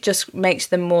think it just makes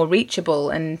them more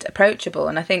reachable and approachable,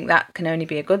 and I think that can only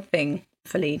be a good thing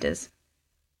for leaders.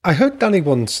 I heard Danny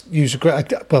once use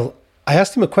I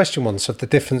asked him a question once of the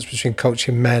difference between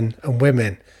coaching men and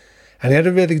women, and he had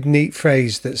a really neat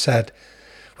phrase that said,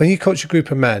 when you coach a group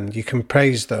of men, you can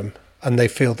praise them and they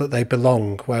feel that they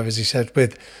belong, whereas he said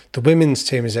with the women's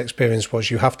team, his experience was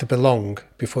you have to belong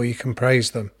before you can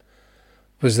praise them.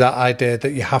 Was that idea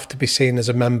that you have to be seen as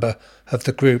a member of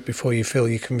the group before you feel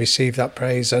you can receive that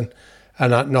praise and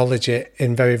acknowledge it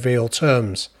in very real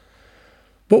terms.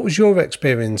 What was your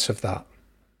experience of that?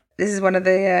 This is one of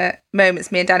the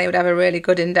moments me and Danny would have a really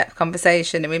good in-depth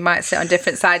conversation, and we might sit on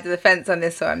different sides of the fence on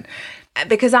this one.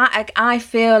 Because I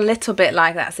feel a little bit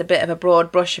like that's a bit of a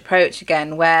broad brush approach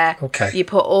again, where you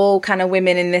put all kind of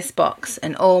women in this box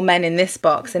and all men in this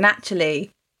box. And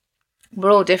actually,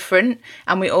 we're all different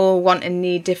and we all want and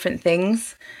need different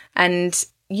things. And,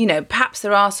 perhaps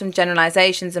there are some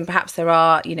generalisations, and perhaps there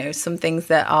are, some things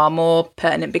that are more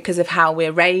pertinent because of how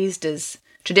we're raised as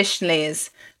traditionally as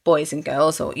boys and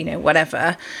girls, or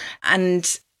whatever.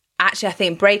 And actually, I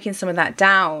think breaking some of that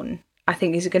down, I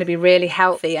think is going to be really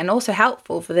healthy and also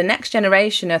helpful for the next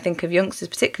generation, I think, of youngsters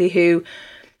particularly, who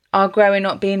are growing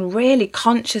up being really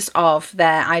conscious of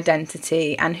their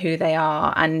identity and who they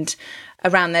are, and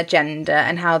around their gender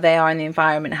and how they are in the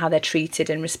environment, how they're treated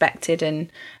and respected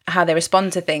and how they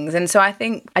respond to things. And so I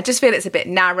just feel it's a bit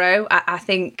narrow. I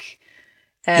think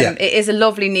it is a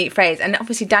lovely, neat phrase, and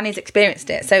obviously Danny's experienced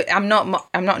it, so I'm not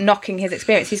knocking his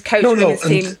experience. He's coached his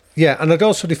team. Yeah, and I'd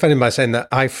also defend him by saying that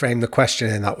I framed the question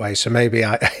in that way. So maybe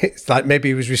it's like maybe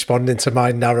he was responding to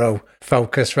my narrow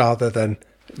focus rather than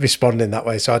responding that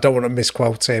way. So I don't want to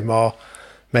misquote him or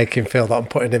make him feel that I'm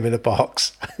putting him in a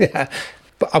box. Yeah,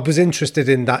 but I was interested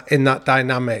in that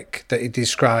dynamic that he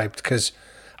described, because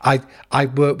I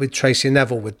worked with Tracy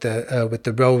Neville with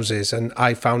the Roses, and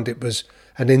I found it was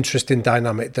an interesting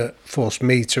dynamic that forced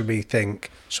me to rethink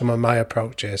some of my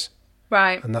approaches.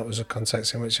 Right. And that was a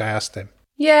context in which I asked him.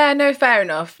 Yeah, no, fair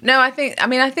enough. No, I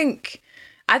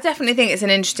definitely think it's an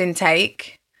interesting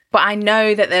take, but I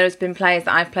know that there has been players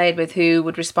that I've played with who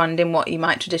would respond in what you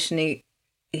might traditionally,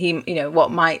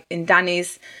 what might, in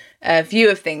Danny's view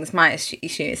of things, might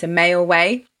assume it's a male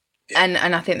way. And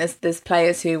I think there's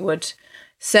players who would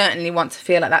certainly want to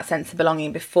feel like that sense of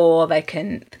belonging before they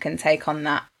can take on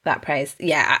that praise.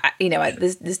 Yeah,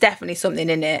 there's definitely something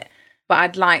in it, but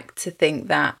I'd like to think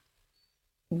that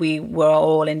we were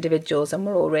all individuals and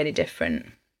we're all really different.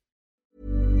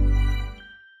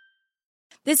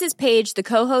 This is Paige, the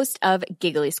co-host of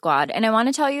Giggly Squad, and I want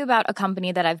to tell you about a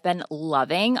company that I've been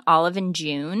loving, Olive &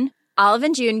 June.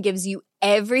 Olive & June gives you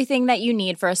everything that you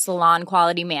need for a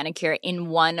salon-quality manicure in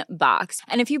one box.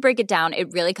 And if you break it down,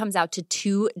 it really comes out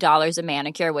to $2 a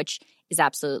manicure, which is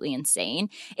absolutely insane.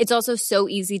 It's also so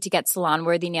easy to get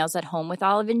salon-worthy nails at home with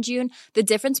Olive & June. The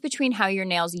difference between how your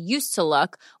nails used to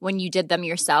look when you did them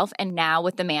yourself and now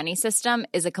with the Mani system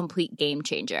is a complete game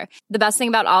changer. The best thing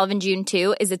about Olive & June,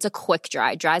 too, is it's a quick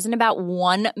dry. Dries in about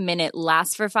 1 minute,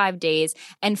 lasts for 5 days,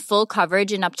 and full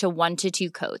coverage in up to 1 to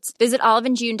 2 coats. Visit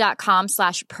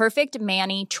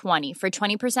oliveandjune.com/perfectmani20 for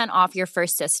 20% off your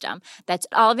first system. That's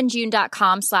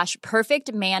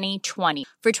oliveandjune.com/perfectmani20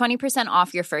 for 20%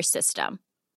 off your first system.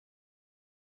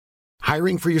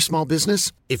 Hiring for your small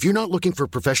business? If you're not looking for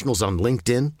professionals on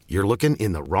LinkedIn, you're looking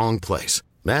in the wrong place.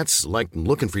 That's like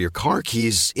looking for your car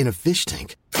keys in a fish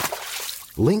tank.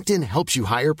 LinkedIn helps you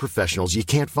hire professionals you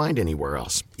can't find anywhere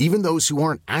else, even those who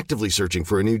aren't actively searching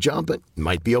for a new job but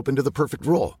might be open to the perfect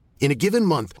role. In a given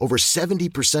month, over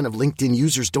 70% of LinkedIn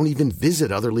users don't even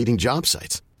visit other leading job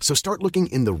sites. So start looking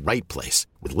in the right place.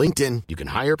 With LinkedIn, you can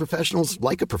hire professionals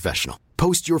like a professional.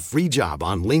 Post your free job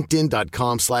on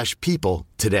linkedin.com/people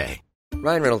today.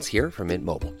 Ryan Reynolds here from Mint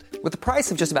Mobile. With the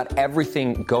price of just about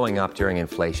everything going up during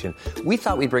inflation, we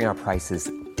thought we'd bring our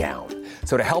prices down.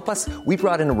 So to help us, we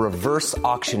brought in a reverse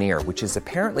auctioneer, which is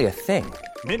apparently a thing.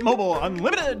 Mint Mobile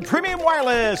Unlimited Premium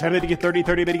Wireless. How to get 30,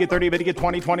 30, bit to get 30, bit to get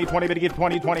 20, 20, 20, bit to get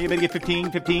 20, 20, bit to get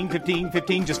 15, 15, 15,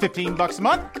 15, just $15 a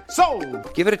month?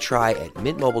 Sold! Give it a try at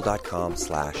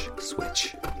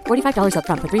mintmobile.com/switch. $45 up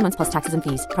front for 3 months plus taxes and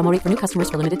fees. Promo rate for new customers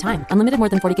for limited time. Unlimited more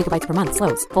than 40 gigabytes per month.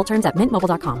 Slows full terms at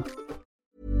mintmobile.com.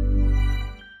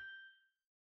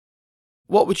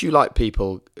 What would you like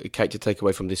people, Kate, to take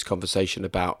away from this conversation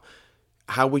about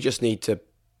how we just need to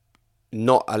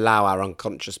not allow our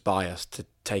unconscious bias to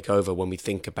take over when we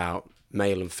think about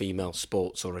male and female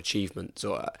sports or achievements?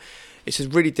 Or it's a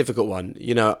really difficult one.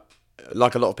 You know,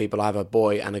 like a lot of people, I have a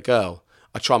boy and a girl.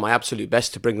 I try my absolute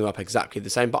best to bring them up exactly the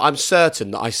same, but I'm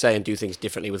certain that I say and do things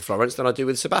differently with Florence than I do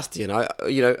with Sebastian. A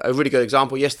really good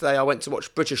example, yesterday I went to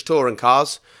watch British touring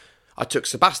cars. I took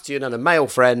Sebastian and a male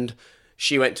friend.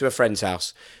 She went to a friend's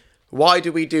house. Why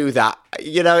do we do that?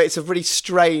 You know, it's a really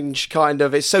strange kind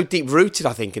of... It's so deep-rooted,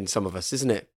 I think, in some of us,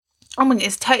 isn't it? Oh my,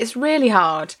 it's really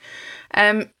hard.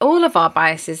 All of our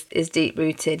bias is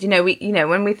deep-rooted.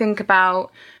 When we think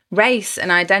about race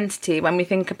and identity, when we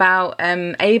think about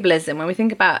ableism, when we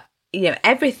think about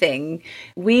everything,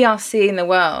 we are seeing the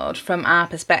world from our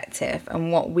perspective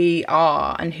and what we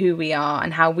are and who we are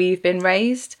and how we've been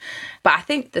raised. But I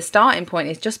think the starting point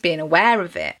is just being aware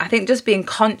of it. I think just being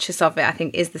conscious of it, I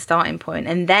think, is the starting point.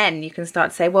 And then you can start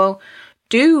to say, well,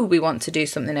 do we want to do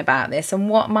something about this? And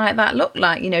what might that look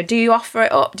like? Do you offer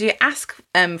it up? Do you ask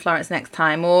Florence next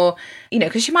time? Or,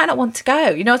 because she might not want to go.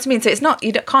 You know what I mean? So it's not,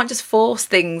 you can't just force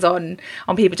things on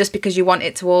people just because you want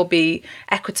it to all be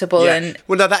equitable. Yeah. And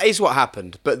well, no, that is what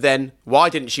happened. But then why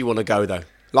didn't she want to go, though?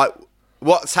 Like,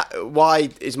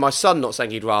 why is my son not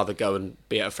saying he'd rather go and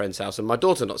be at a friend's house and my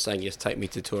daughter not saying, yes, take me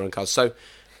to touring cars? So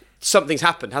something's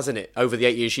happened, hasn't it, over the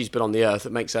 8 years she's been on the earth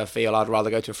that makes her feel I'd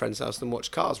rather go to a friend's house than watch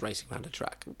cars racing around a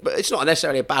track. But it's not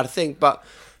necessarily a bad thing, but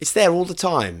it's there all the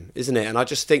time, isn't it? And I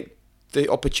just think the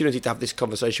opportunity to have this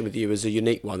conversation with you is a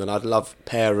unique one, and I'd love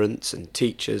parents and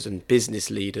teachers and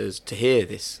business leaders to hear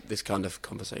this kind of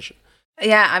conversation.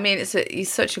 Yeah, I mean, it's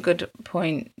such a good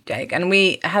point, Jake. And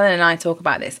Helen and I talk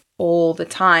about this all the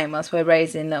time whilst we're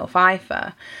raising little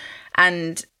Pfeiffer.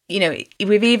 And,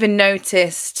 we've even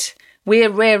noticed...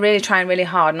 We're really trying really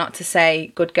hard not to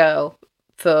say good girl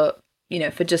for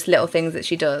just little things that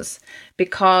she does,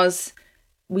 because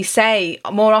we say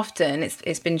more often,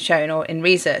 it's been shown or in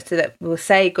research that we'll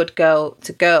say good girl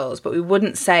to girls, but we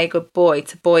wouldn't say good boy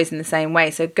to boys in the same way.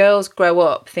 So girls grow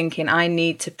up thinking, I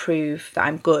need to prove that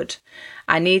I'm good.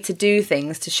 I need to do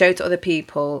things to show to other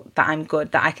people that I'm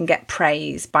good, that I can get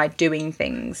praise by doing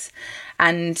things.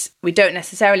 And we don't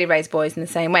necessarily raise boys in the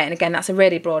same way. And again, that's a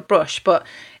really broad brush, but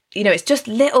you know, it's just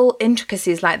little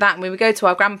intricacies like that. And when we go to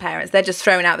our grandparents, they're just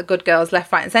throwing out the good girls left,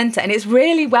 right and centre. And it's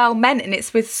really well meant, and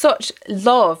it's with such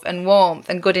love and warmth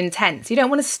and good intent. So you don't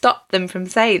want to stop them from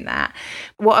saying that.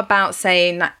 What about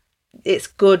saying that it's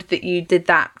good that you did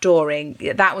that drawing?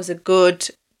 That was a good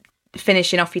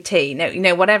finishing off your tea. You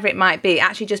know, whatever it might be.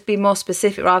 Actually just be more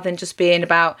specific rather than just being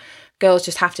about girls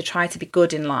just have to try to be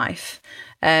good in life.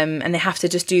 And they have to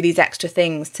just do these extra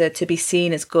things to be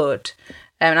seen as good.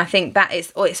 And I think that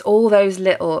it's all those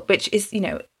little, which is, you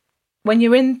know, when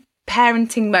you're in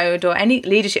parenting mode or any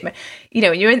leadership mode, you know,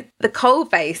 when you're in the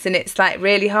cold face and it's like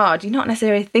really hard, you're not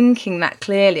necessarily thinking that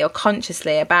clearly or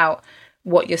consciously about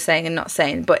what you're saying and not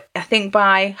saying. But I think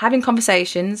by having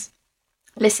conversations,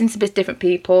 listening to different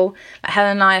people, like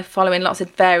Helen and I are following lots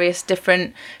of various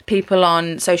different people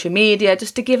on social media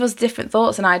just to give us different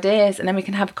thoughts and ideas. And then we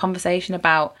can have a conversation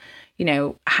about, you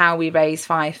know, how we raise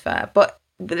Pfeiffer. But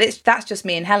that's just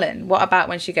me and Helen. What about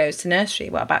when she goes to nursery?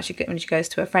 What about when she goes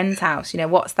to a friend's house? You know,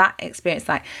 what's that experience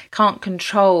like? Can't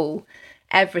control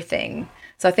everything.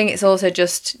 So I think it's also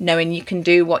just knowing you can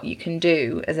do what you can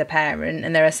do as a parent,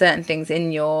 and there are certain things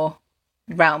in your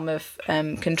realm of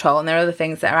control, and there are other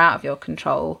things that are out of your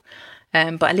control.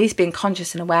 But at least being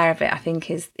conscious and aware of it, I think,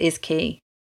 is key.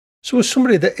 So as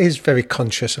somebody that is very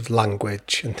conscious of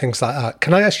language and things like that,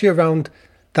 can I ask you around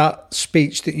that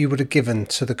speech that you would have given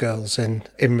to the girls in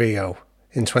Rio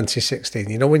in 2016,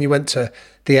 you know, when you went to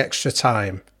the extra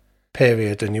time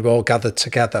period and you all gathered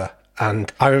together,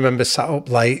 and I remember sat up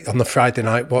late on the Friday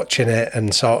night watching it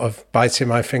and sort of biting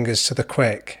my fingers to the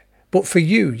quick. But for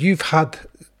you, you've had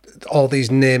all these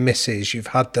near misses, you've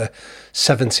had the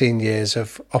 17 years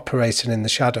of operating in the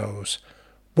shadows.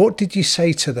 What did you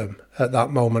say to them at that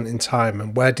moment in time,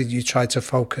 and where did you try to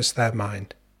focus their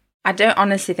mind? I don't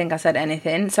honestly think I said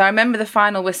anything. So I remember the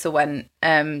final whistle went,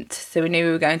 so we knew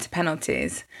we were going to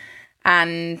penalties.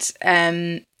 And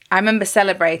I remember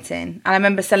celebrating. And I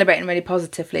remember celebrating really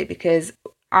positively because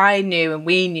I knew and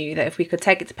we knew that if we could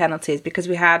take it to penalties, because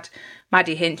we had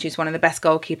Maddie Hinch, who's one of the best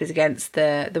goalkeepers against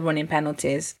the running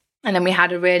penalties. And then we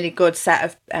had a really good set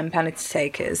of penalty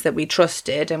takers that we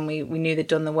trusted and we knew they'd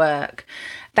done the work.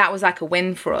 That was like a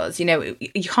win for us. You know,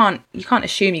 you can't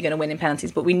assume you're going to win in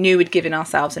penalties, but we knew we'd given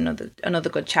ourselves another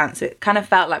good chance. It kind of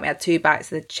felt like we had two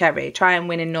bites of the cherry, try and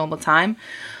win in normal time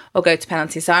or go to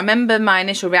penalties. So I remember my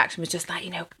initial reaction was just like, you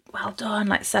know, well done,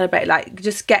 like celebrate, like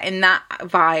just getting that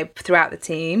vibe throughout the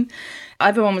team.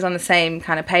 Everyone was on the same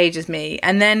kind of page as me.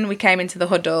 And then we came into the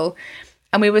huddle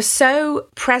and we were so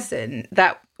present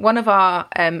that one of our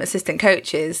assistant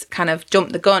coaches kind of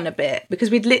jumped the gun a bit because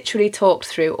we'd literally talked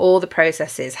through all the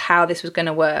processes, how this was going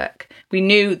to work. We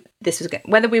knew this was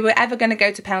whether we were ever going to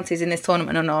go to penalties in this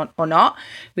tournament or not,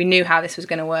 we knew how this was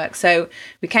going to work. So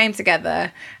we came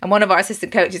together and one of our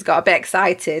assistant coaches got a bit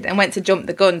excited and went to jump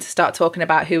the gun to start talking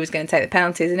about who was going to take the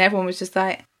penalties. And everyone was just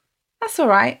like, that's all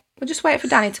right. We'll just wait for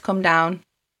Danny to come down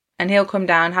and he'll come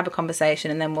down, have a conversation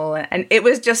and then we'll... And it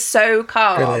was just so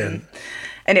calm. Brilliant.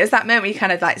 And it was that moment where you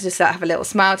kind of like just have a little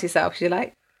smile to yourself because you're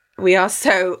like, we are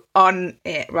so on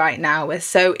it right now. We're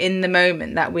so in the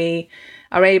moment that we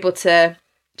are able to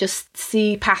just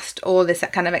see past all this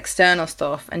kind of external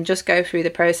stuff and just go through the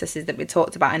processes that we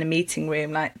talked about in a meeting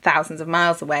room, like thousands of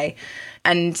miles away,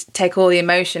 and take all the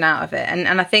emotion out of it.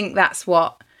 And I think that's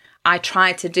what I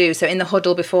tried to do. So in the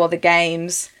huddle before the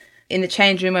games, in the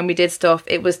change room when we did stuff,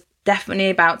 it was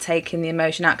definitely about taking the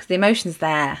emotion out because the emotion's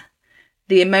there.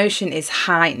 The emotion is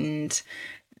heightened,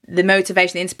 the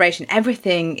motivation, the inspiration,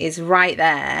 everything is right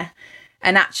there.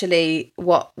 And actually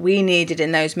what we needed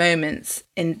in those moments,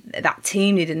 in that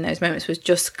team needed in those moments, was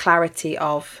just clarity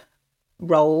of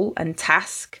role and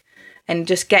task and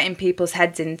just getting people's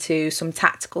heads into some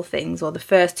tactical things, or the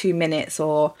first 2 minutes,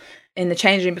 or in the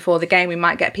change room before the game, we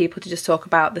might get people to just talk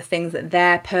about the things that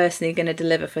they're personally going to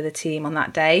deliver for the team on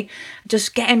that day.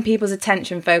 Just getting people's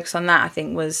attention focused on that, I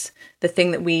think, was the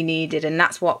thing that we needed. And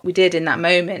that's what we did in that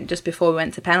moment just before we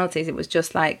went to penalties. It was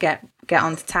just like, get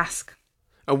on to task.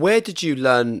 And where did you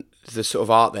learn the sort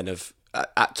of art then of,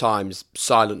 at times,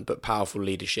 silent but powerful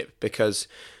leadership? Because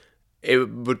it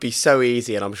would be so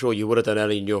easy, and I'm sure you would have done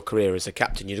early in your career as a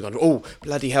captain, you'd have gone, oh,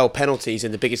 bloody hell, penalties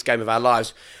in the biggest game of our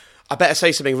lives. I better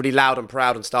say something really loud and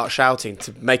proud and start shouting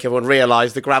to make everyone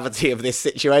realise the gravity of this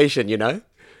situation, you know?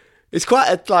 It's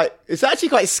it's actually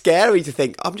quite scary to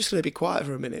think, I'm just going to be quiet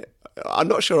for a minute. I'm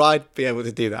not sure I'd be able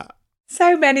to do that.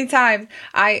 So many times,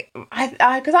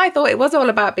 because I thought it was all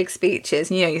about big speeches.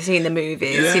 You know, you've seen the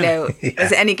movies. You know,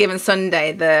 is it Any Given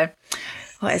Sunday?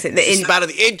 What is it? It's about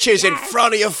the inches in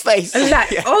front of your face.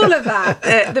 All of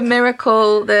that. The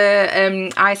Miracle,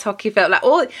 the ice hockey film,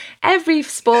 every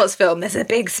sports film. There's a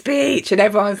big speech, and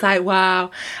everyone's like,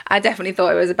 "Wow!" I definitely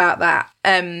thought it was about that.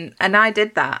 And I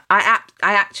did that. I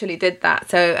actually did that.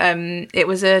 So it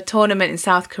was a tournament in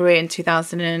South Korea in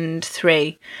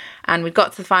 2003. And we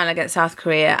got to the final against South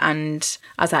Korea, and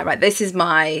I was like, right, this is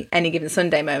my Any Given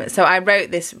Sunday moment. So I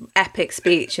wrote this epic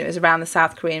speech. It was around the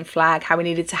South Korean flag, how we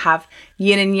needed to have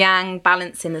yin and yang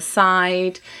balance in the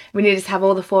side. We needed to have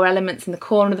all the four elements in the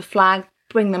corner of the flag,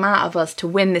 bring them out of us to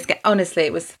win this game. Honestly,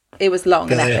 it was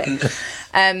long and epic.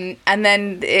 And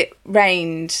then it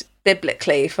rained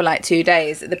biblically for 2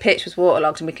 days. The pitch was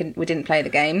waterlogged, and we didn't play the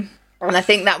game. And I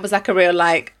think that was a real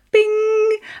bing.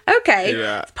 Okay,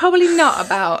 It's probably not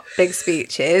about big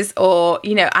speeches or,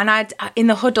 and in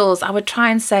the huddles, I would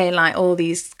try and say all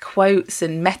these quotes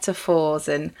and metaphors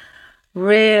and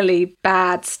really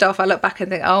bad stuff. I look back and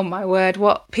think, oh my word,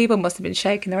 what people must have been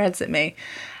shaking their heads at me.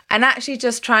 And actually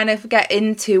just trying to get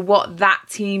into what that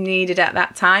team needed at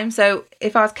that time. So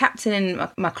if I was captaining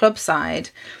my club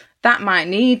side, that might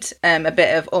need a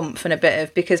bit of oomph and a bit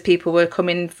of, because people were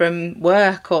coming from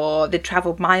work or they'd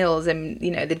travelled miles and,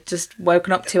 they'd just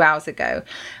woken up 2 hours ago.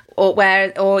 Or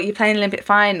you're playing an Olympic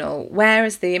final. Where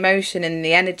is the emotion and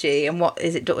the energy, and what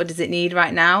does it need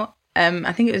right now?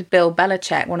 I think it was Bill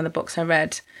Belichick, one of the books I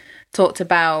read, talked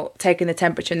about taking the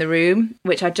temperature in the room,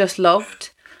 which I just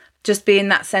loved. Just being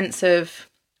that sense of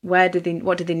what do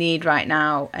they need right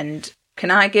now, and can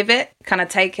I give it? Can I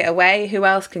take it away? Who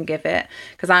else can give it?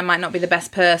 Because I might not be the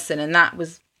best person. And that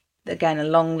was, again, a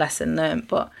long lesson learned.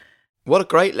 But what a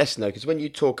great lesson, though, because when you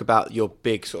talk about your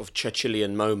big sort of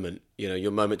Churchillian moment, your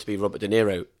moment to be Robert De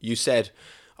Niro, you said,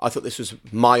 I thought this was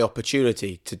my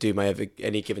opportunity to do my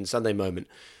Any Given Sunday moment.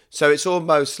 So it's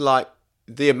almost like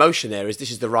the emotion there is,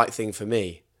 this is the right thing for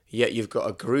me. Yet you've got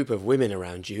a group of women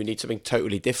around you who need something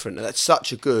totally different. And that's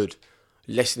such a good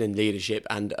lesson in leadership,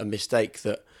 and a mistake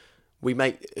that we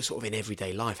make sort of in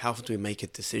everyday life. How often do we make a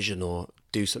decision or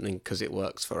do something because it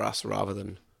works for us rather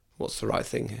than what's the right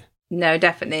thing here? No,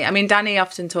 definitely. I mean, Danny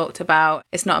often talked about,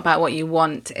 it's not about what you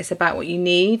want, it's about what you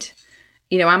need.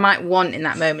 I might want in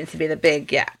that moment to be the big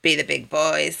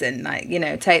boys and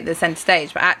take the centre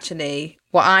stage. But actually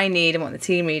what I need and what the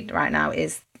team need right now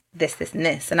is this, and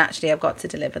this. And actually I've got to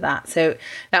deliver that. So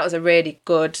that was a really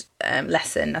good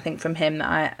lesson, I think, from him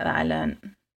that I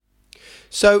learned.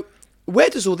 So where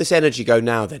does all this energy go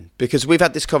now then? Because we've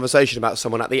had this conversation about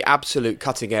someone at the absolute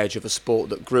cutting edge of a sport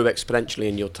that grew exponentially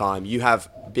in your time. You have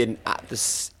been at the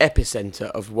epicentre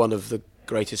of one of the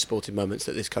greatest sporting moments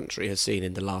that this country has seen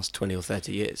in the last 20 or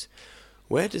 30 years.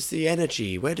 Where does the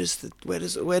energy, where does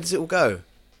it all go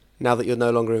now that you're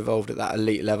no longer involved at that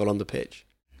elite level on the pitch?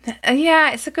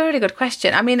 Yeah, it's a really good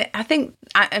question. I mean, I think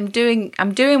I'm doing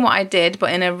what I did,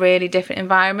 but in a really different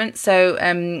environment. So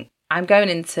I'm going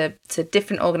into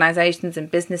different organisations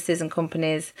and businesses and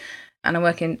companies, and I'm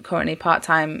working currently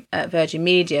part-time at Virgin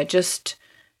Media, just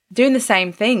doing the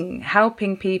same thing,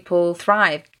 helping people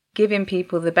thrive, giving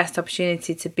people the best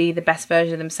opportunity to be the best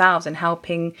version of themselves, and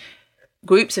helping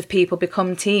groups of people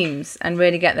become teams and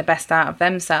really get the best out of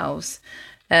themselves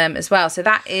as well. So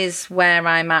that is where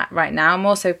I'm at right now. I'm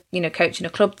also, coaching a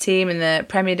club team in the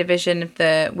Premier Division of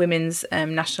the Women's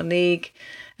National League,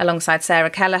 alongside Sarah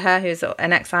Kelleher, who's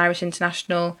an ex-Irish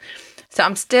international. So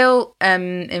I'm still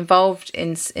involved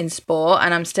in sport,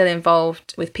 and I'm still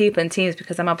involved with people and teams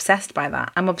because I'm obsessed by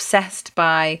that. I'm obsessed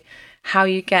by how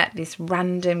you get this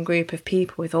random group of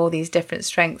people with all these different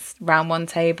strengths around one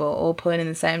table, all pulling in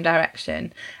the same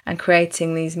direction and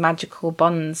creating these magical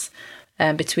bonds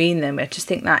between them. I just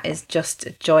think that is just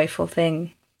a joyful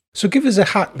thing. So give us a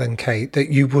hack then, Kate, that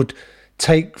you would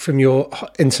take from your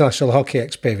international hockey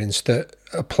experience that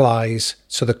applies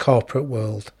to the corporate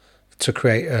world to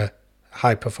create a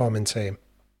high-performing team.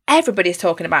 Everybody's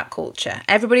talking about culture.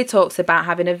 Everybody talks about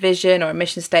having a vision or a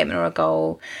mission statement or a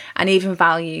goal, and even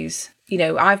values.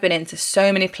 I've been into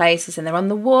so many places, and they're on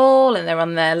the wall and they're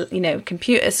on their,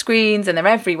 computer screens, and they're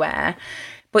everywhere.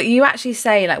 But you actually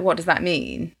say, what does that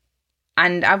mean?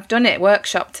 And I've done it,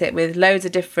 workshopped it with loads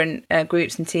of different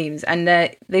groups and teams, and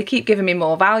they keep giving me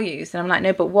more values. And I'm like,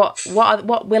 no, but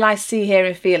what will I see, hear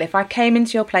and feel? If I came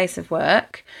into your place of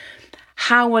work,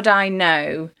 how would I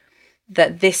know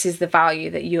that this is the value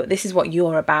that this is what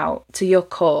you're about to your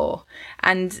core.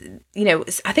 And, you know,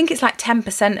 I think it's like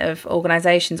 10% of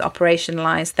organisations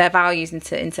operationalise their values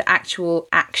into actual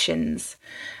actions.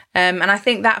 And I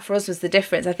think that for us was the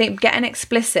difference. I think getting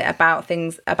explicit about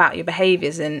things, about your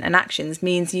behaviours and actions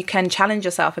means you can challenge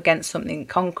yourself against something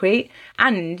concrete,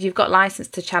 and you've got licence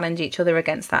to challenge each other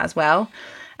against that as well,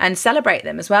 and celebrate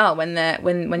them as well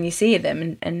when you see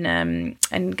them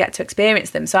and get to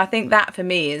experience them. So I think that for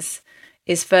me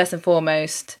is first and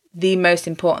foremost the most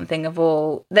important thing of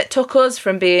all, that took us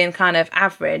from being kind of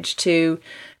average to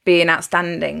being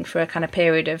outstanding for a kind of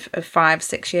period of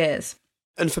 5-6 years.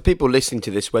 And for people listening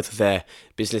to this, whether they're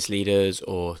business leaders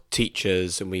or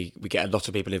teachers, and we get a lot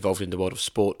of people involved in the world of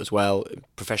sport as well,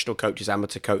 professional coaches,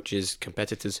 amateur coaches,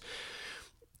 competitors,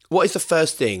 what is the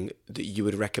first thing that you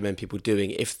would recommend people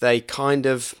doing if they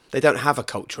don't have a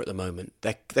culture at the moment?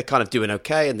 They're kind of doing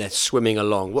okay and they're swimming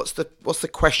along. What's the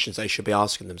questions they should be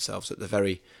asking themselves at the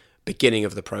very beginning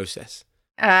of the process?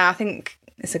 I think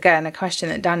it's again a question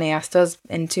that Danny asked us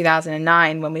in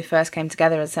 2009 when we first came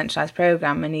together as a centralised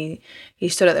programme, and he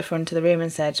stood at the front of the room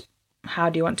and said, "How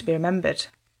do you want to be remembered?"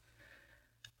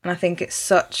 And I think it's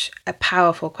such a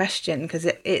powerful question, because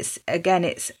it's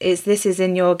this is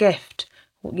in your gift.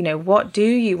 You know, what do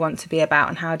you want to be about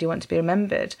and how do you want to be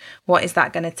remembered? What is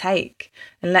that going to take?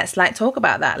 And let's talk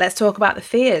about that. Let's talk about the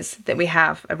fears that we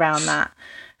have around that.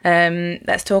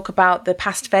 Let's talk about the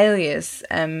past failures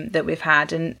that we've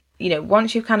had. And, you know,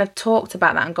 once you've kind of talked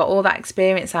about that and got all that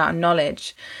experience out and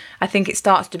knowledge, I think it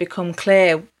starts to become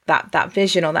clear that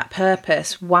vision or that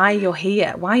purpose, why you're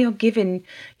here, why you're giving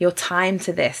your time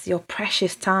to this, your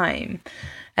precious time.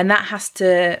 And that has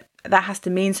to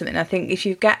mean something. I think if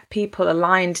you get people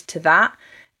aligned to that,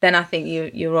 then I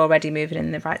think you're already moving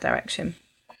in the right direction.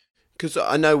 Because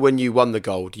I know when you won the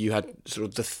gold, you had sort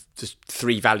of the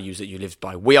 3 values that you lived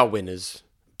by. We are winners,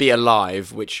 be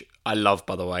alive, which I love,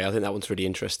 by the way. I think that one's really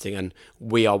interesting. And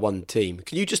we are one team.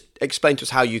 Can you just explain to us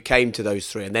how you came to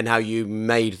those 3 and then how you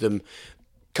made them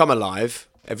come alive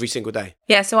every single day?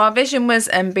 Yeah, so our vision was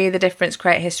be the difference,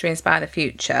 create history, inspire the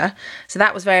future. So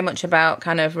that was very much about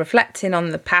kind of reflecting on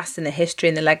the past and the history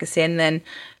and the legacy, and then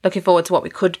looking forward to what we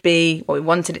could be, what we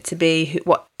wanted it to be,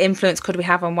 what influence could we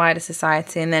have on wider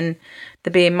society, and then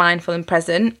the being mindful and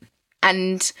present.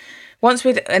 And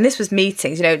and this was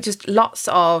meetings, you know, just lots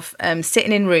of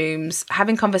sitting in rooms,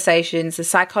 having conversations, the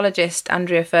psychologist,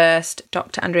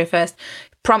 Dr. Andrea First,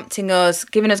 prompting us,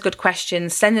 giving us good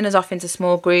questions, sending us off into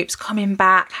small groups, coming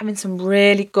back, having some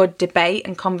really good debate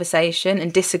and conversation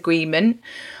and disagreement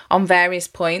on various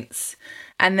points,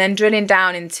 and then drilling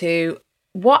down into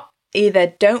what either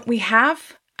don't we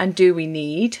have and do we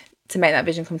need to make that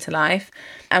vision come to life,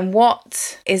 and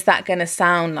what is that going to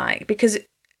sound like? Because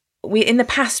in the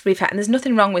past we've had, and there's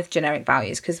nothing wrong with generic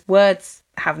values because words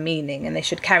have meaning and they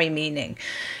should carry meaning,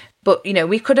 but, you know,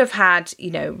 we could have had,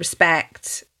 you know,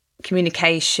 respect,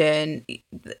 communication,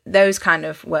 those kind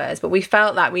of words, but we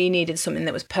felt that we needed something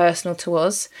that was personal to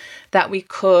us, that we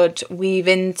could weave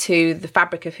into the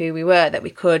fabric of who we were, that we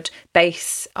could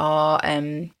base our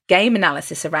game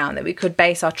analysis around, that we could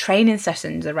base our training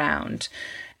sessions around.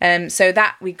 So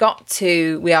that we got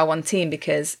to We Are One Team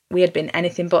because we had been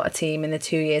anything but a team in the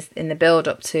 2 years in the build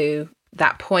up to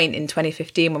that point in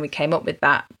 2015 when we came up with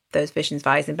those visions,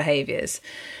 values and behaviours.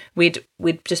 We'd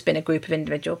just been a group of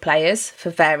individual players for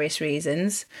various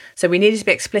reasons. So we needed to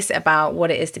be explicit about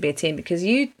what it is to be a team, because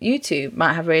you two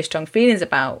might have very strong feelings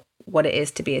about what it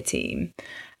is to be a team.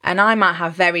 And I might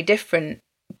have very different,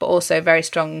 but also very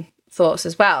strong thoughts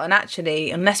as well. And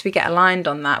actually, unless we get aligned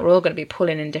on that, we're all going to be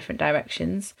pulling in different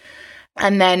directions.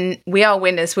 And then We Are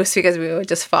Winners was because we were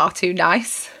just far too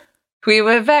nice. We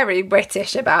were very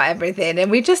British about everything,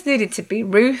 and we just needed to be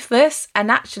ruthless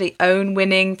and actually own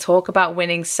winning, talk about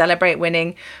winning, celebrate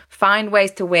winning, find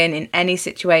ways to win in any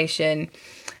situation,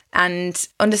 and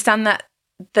understand that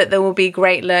there will be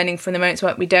great learning from the moments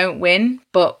where we don't win,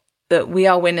 but that We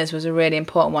Are Winners was a really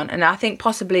important one. And I think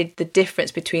possibly the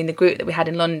difference between the group that we had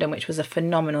in London, which was a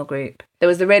phenomenal group, there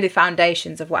was the really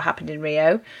foundations of what happened in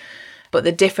Rio, but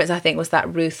the difference, I think, was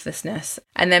that ruthlessness.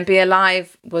 And then Be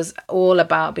Alive was all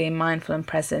about being mindful and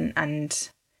present and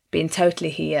being totally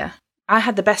here. I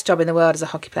had the best job in the world as a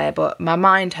hockey player, but my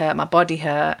mind hurt, my body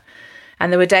hurt. And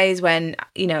there were days when,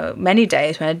 you know, many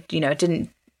days when, you know, didn't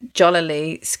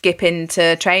jollily skip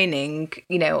into training,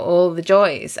 you know, all the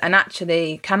joys. And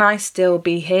actually, can I still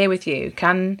be here with you?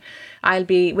 Can I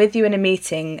be with you in a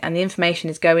meeting and the information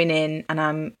is going in and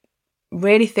I'm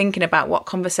really thinking about what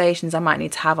conversations I might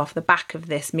need to have off the back of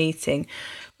this meeting?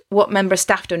 What member of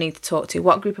staff do I need to talk to?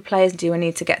 What group of players do I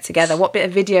need to get together? What bit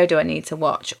of video do I need to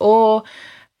watch? Or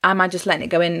am I just letting it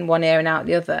go in one ear and out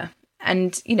the other?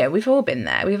 And, you know, we've all been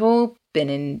there. We've all been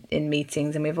in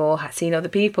meetings, and we've all seen other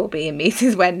people be in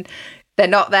meetings when they're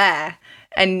not there.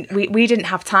 And we didn't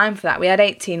have time for that. We had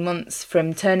 18 months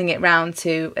from turning it round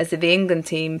to, as the England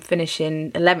team,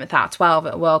 finishing 11th out of 12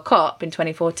 at a World Cup in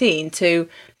 2014, to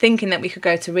thinking that we could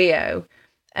go to Rio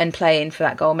and play in for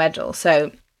that gold medal.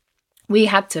 So we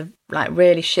had to like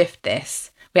really shift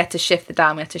this. We had to shift the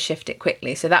dial. We had to shift it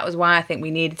quickly. So that was why I think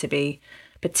we needed to be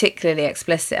particularly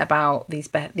explicit about these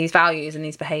values and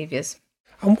these behaviours.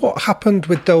 And what happened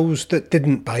with those that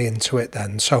didn't buy into it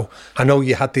then? So I know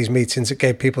you had these meetings that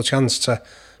gave people a chance to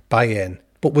buy in,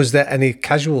 but was there any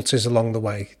casualties along the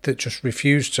way that just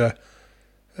refused to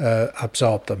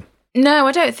absorb them? No,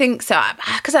 I don't think so.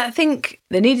 Because I think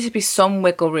there needed to be some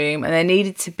wiggle room, and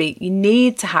you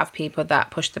need to have people that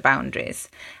push the boundaries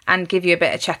and give you a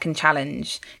bit of check and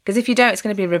challenge. Because if you don't, it's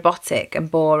going to be robotic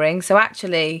and boring. So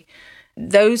actually,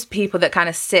 those people that kind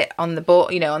of sit on the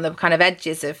board, you know, on the kind of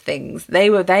edges of things, they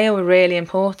were really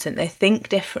important. They think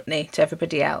differently to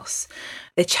everybody else.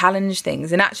 They challenge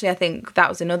things. And actually, I think that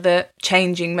was another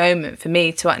changing moment for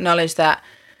me, to acknowledge that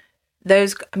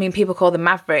those, I mean, people call them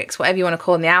mavericks, whatever you want to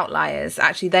call them, the outliers,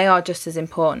 actually they are just as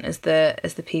important as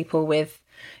the people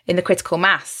in the critical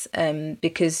mass,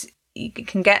 because you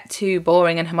can get too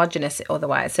boring and homogenous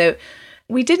otherwise. So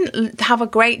we didn't have a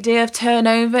great deal of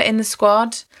turnover in the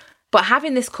squad, but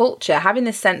having this culture, having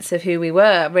this sense of who we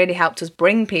were, really helped us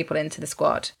bring people into the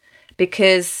squad,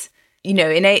 because, you know,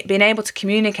 being able to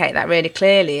communicate that really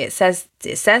clearly, it says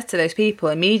to those people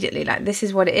immediately, like, this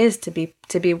is what it is to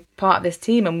be part of this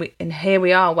team, and here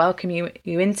we are, welcome you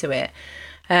into it,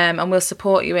 and we'll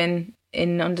support you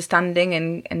in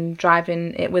understanding and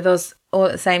driving it with us all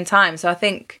at the same time. So I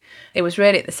think it was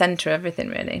really at the centre of everything,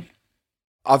 really.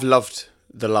 I've loved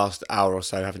the last hour or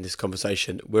so having this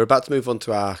conversation. We're about to move on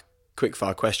to our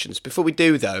quickfire questions. Before we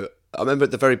do, though, I remember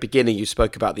at the very beginning you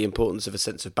spoke about the importance of a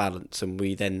sense of balance, and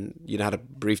we then, you know, had a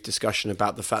brief discussion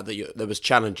about the fact that there was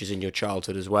challenges in your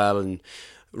childhood as well, and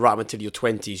right up until your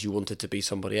 20s you wanted to be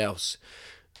somebody else.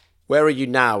 Where are you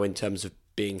now in terms of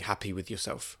being happy with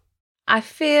yourself? I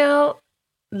feel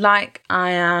like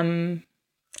I am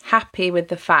happy with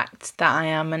the fact that I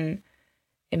am an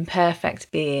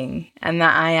imperfect being, and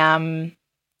that I am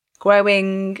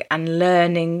growing and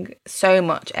learning so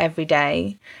much every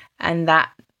day, and that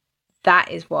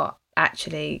is what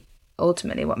actually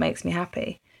ultimately what makes me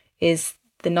happy, is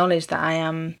the knowledge that I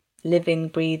am living,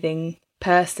 breathing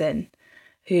person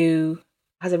who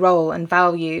has a role and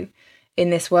value in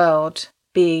this world,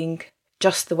 being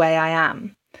just the way I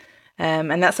am,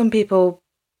 and that some people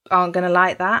aren't going to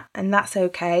like that, and that's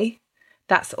okay.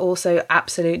 That's also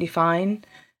absolutely fine.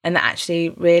 And that actually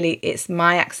really it's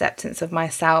my acceptance of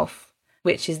myself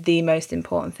which is the most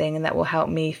important thing, and that will help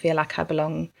me feel like I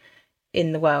belong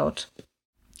in the world.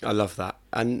 I love that.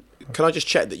 And can I just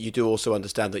check that you do also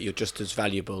understand that you're just as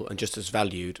valuable and just as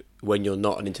valued when you're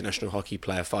not an international hockey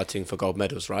player fighting for gold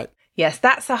medals, right? Yes,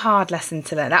 that's a hard lesson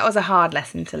to learn. That was a hard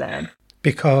lesson to learn.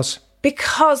 Because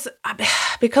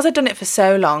I'd done it for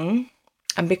so long,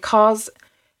 and because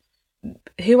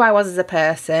who I was as a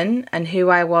person and who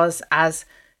I was as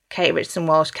Kate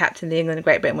Richardson-Walsh, captain of the England and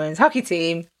Great Britain women's hockey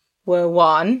team, were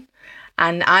one.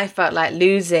 And I felt like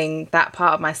losing that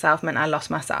part of myself meant I lost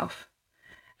myself.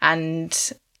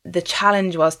 And the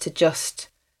challenge was to just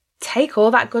take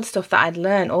all that good stuff that I'd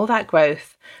learned, all that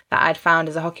growth that I'd found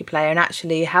as a hockey player, and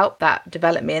actually help that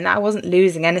develop me. And that I wasn't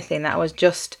losing anything, that I was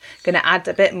just going to add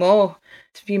a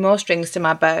few more strings to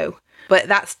my bow. But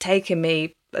that's taken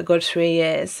me a good 3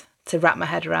 years to wrap my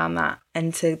head around that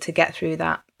and to get through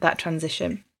that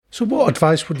transition. So what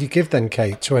advice would you give then,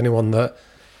 Kate, to anyone that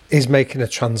is making a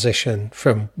transition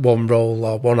from one role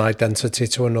or one identity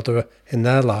to another in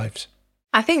their lives?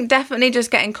 I think definitely just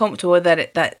getting comfortable with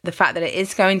that the fact that it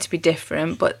is going to be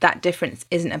different, but that difference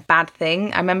isn't a bad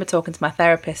thing. I remember talking to my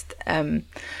therapist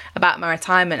about my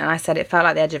retirement, and I said it felt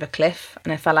like the edge of a cliff,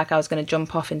 and I felt like I was going to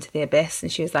jump off into the abyss. And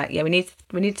she was like, "Yeah, we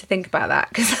need to think about that,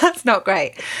 because that's not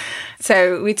great."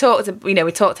 So we talked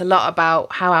a lot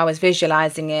about how I was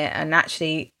visualizing it, and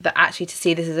actually to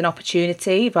see this as an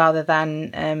opportunity rather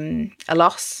than a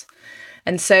loss.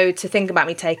 And so to think about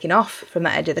me taking off from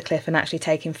that edge of the cliff and actually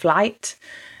taking flight.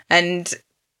 And,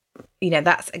 you know,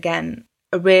 that's, again,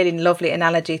 a really lovely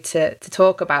analogy to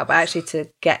talk about, but actually to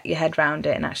get your head around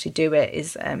it and actually do it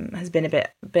has been a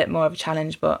bit more of a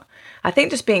challenge. But I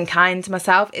think just being kind to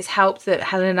myself, it's helped that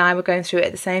Helen and I were going through it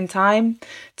at the same time,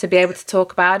 to be able to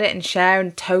talk about it and share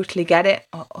and totally get it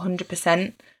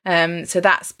 100%. So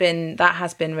that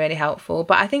has been really helpful.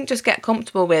 But I think just get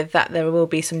comfortable with that there will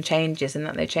be some changes, and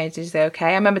that those changes are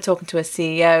okay. I remember talking to a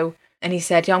CEO And he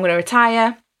said, yeah, I'm going to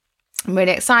retire. I'm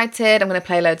really excited. I'm going to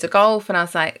play loads of golf. And I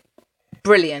was like,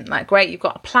 brilliant. Like, great. You've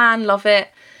got a plan. Love it.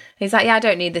 He's like, yeah, I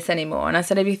don't need this anymore. And I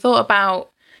said, have you thought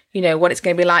about, you know, what it's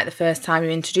going to be like the first time you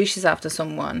introduce yourself to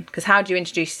someone? Because how do you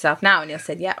introduce yourself now? And he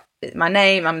said, yeah, it's my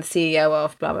name. I'm the CEO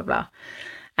of blah, blah, blah.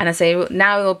 And I say, well,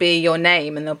 now it'll be your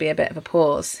name and there'll be a bit of a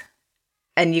pause.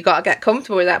 And you got to get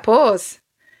comfortable with that pause.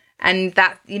 And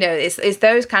that, you know, it's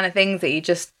those kind of things that you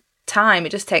just it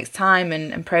just takes time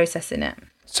and processing it.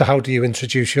 So how do you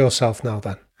introduce yourself now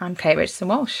then? I'm Kate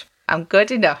Richardson-Walsh. I'm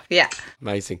good enough, yeah.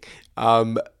 Amazing.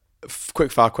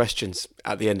 Quick fire questions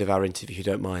at the end of our interview, if you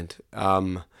don't mind.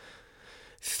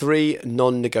 3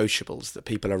 non-negotiables that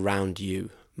people around you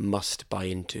must buy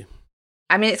into.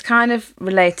 I mean, it's kind of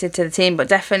related to the team, but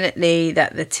definitely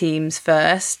that the team's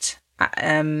first.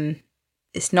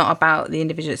 It's not about the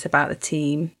individual, it's about the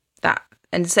team.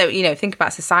 And so, you know, think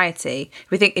about society.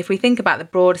 If we think about the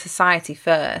broader society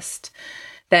first,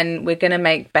 then we're going to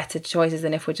make better choices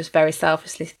than if we're just very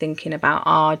selfishly thinking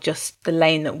about just the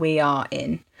lane that we are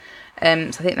in. So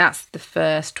I think that's the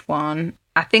first one.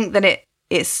 I think that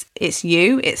it's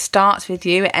you. It starts with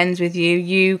you. It ends with you.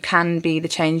 You can be the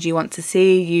change you want to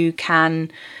see. You can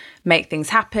make things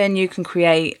happen. You can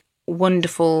create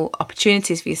wonderful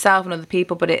opportunities for yourself and other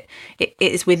people. But it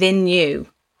is within you.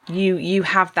 You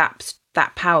have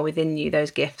that power within you.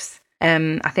 Those gifts.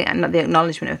 I think the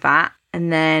acknowledgement of that. And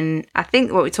then I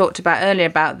think what we talked about earlier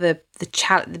about the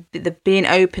being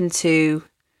open to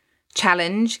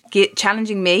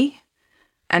challenging me.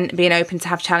 And being open to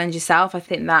have challenge yourself, I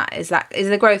think that is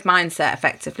the growth mindset,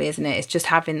 effectively, isn't it? It's just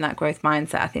having that growth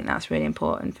mindset. I think that's really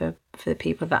important for the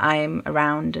people that I am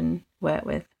around and work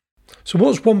with. So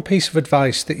what's one piece of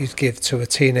advice that you'd give to a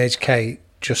teenage Kate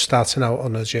just starting out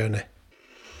on her journey?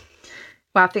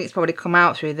 Well, I think it's probably come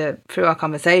out through our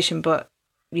conversation, but,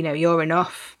 you know, you're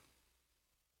enough.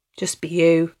 Just be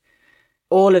you.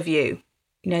 All of you.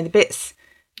 You know, the bits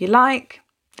you like,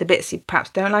 the bits you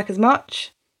perhaps don't like as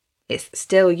much. It's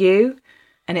still you,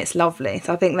 and it's lovely.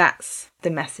 So I think that's the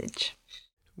message.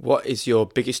 What is your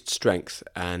biggest strength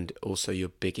and also your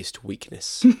biggest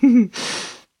weakness?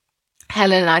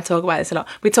 Helen and I talk about this a lot.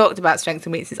 We talked about strengths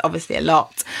and weaknesses obviously a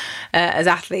lot as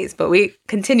athletes, but we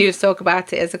continue to talk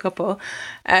about it as a couple.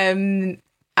 I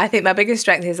think my biggest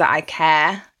strength is that I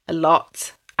care a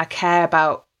lot. I care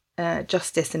about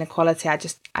justice and equality.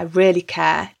 I really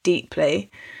care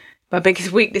deeply. My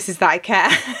biggest weakness is that I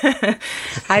care.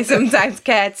 I sometimes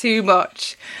care too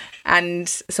much. And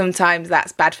sometimes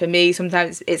that's bad for me.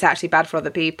 Sometimes it's actually bad for other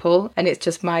people. And it's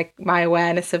just my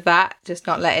awareness of that, just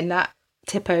not letting that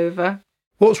tip over.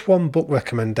 What's one book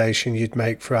recommendation you'd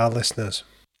make for our listeners?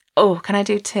 Oh, can I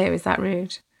do 2? Is that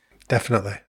rude?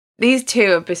 Definitely. These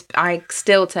 2 I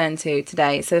still turn to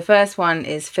today. So the first one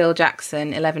is Phil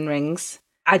Jackson, 11 Rings.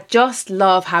 I just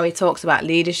love how he talks about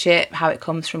leadership, how it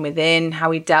comes from within,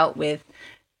 how he dealt with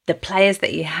the players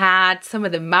that he had, some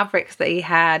of the mavericks that he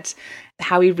had,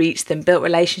 how he reached them, built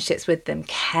relationships with them,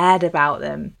 cared about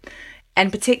them.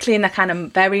 And particularly in the kind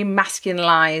of very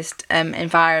masculinized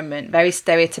environment, very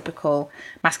stereotypical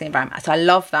masculine environment. So I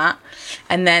love that.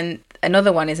 And then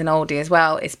another one is an oldie as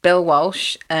well. It's Bill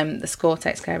Walsh, The Score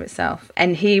Takes Care of Itself.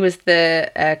 And he was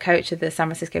the coach of the San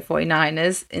Francisco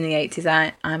 49ers in the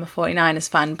 80s. I'm a 49ers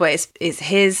fan, but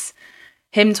it's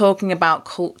him talking about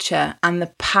culture and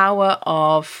the power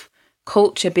of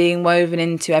culture being woven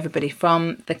into everybody,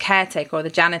 from the caretaker or the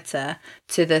janitor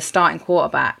to the starting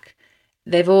quarterback.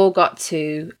 They've all got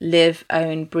to live,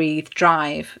 own, breathe,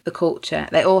 drive the culture.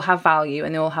 They all have value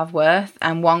and they all have worth,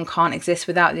 and one can't exist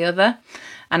without the other.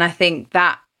 And I think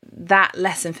that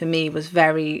lesson for me was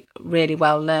really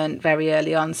well learned very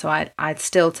early on. So I'd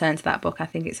still turn to that book. I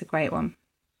think it's a great one.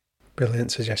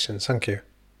 Brilliant suggestions. Thank you.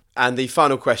 And the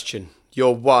final question,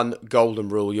 your one golden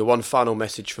rule, your one final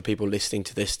message for people listening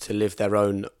to this to live their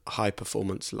own high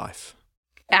performance life.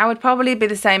 I would probably be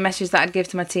the same message that I'd give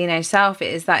to my teenage self.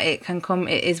 It is that it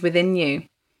is within you,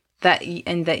 that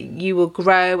you will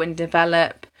grow and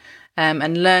develop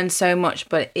and learn so much,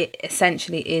 but it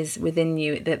essentially is within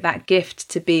you. That gift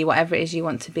to be whatever it is you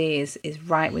want to be is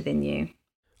right within you.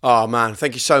 Oh man,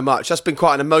 thank you so much. That's been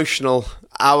quite an emotional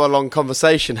hour-long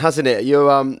conversation, hasn't it?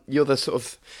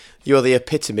 You're the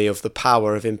epitome of the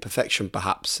power of imperfection,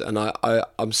 perhaps. And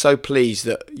I'm so pleased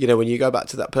that, you know, when you go back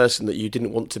to that person that you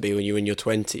didn't want to be when you were in your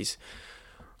 20s,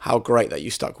 how great that you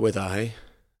stuck with her, hey?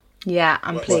 Yeah,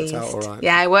 I'm pleased. Worked out all right.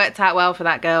 Yeah, it worked out well for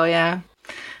that girl, yeah.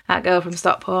 That girl from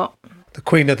Stockport. The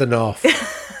Queen of the North.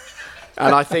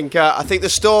 And I think the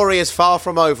story is far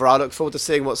from over. I look forward to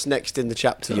seeing what's next in the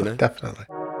chapter, you know. Definitely.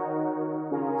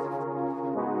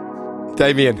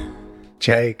 Damien.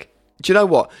 Jake. Do you know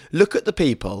what? Look at the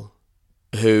people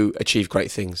who achieve great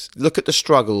things. Look at the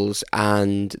struggles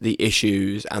and the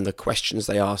issues and the questions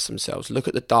they ask themselves. Look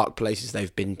at the dark places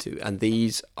they've been to. And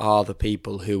these are the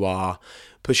people who are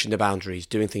pushing the boundaries,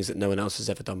 doing things that no one else has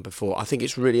ever done before. I think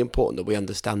it's really important that we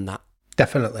understand that.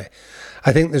 Definitely.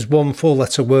 I think there's one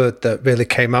 4-letter word that really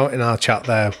came out in our chat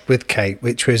there with Kate,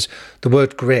 which was the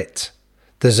word grit.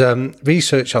 There's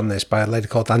research on this by a lady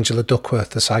called Angela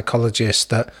Duckworth, a psychologist,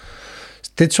 that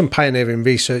did some pioneering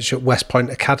research at West Point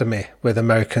Academy with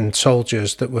American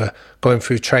soldiers that were going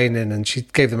through training, and she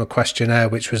gave them a questionnaire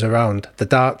which was around the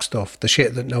dark stuff, the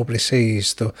shit that nobody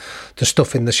sees, the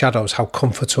stuff in the shadows, how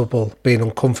comfortable, being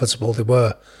uncomfortable they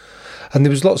were. And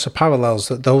there was lots of parallels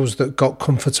that those that got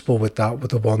comfortable with that were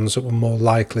the ones that were more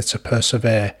likely to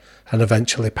persevere and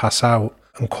eventually pass out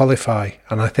and qualify.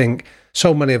 And I think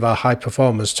so many of our high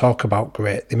performers talk about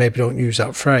grit. They maybe don't use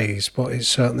that phrase, but it's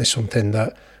certainly something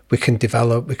that we can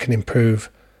develop, we can improve,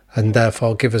 and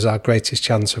therefore give us our greatest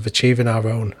chance of achieving our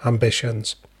own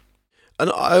ambitions. And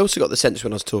I also got the sense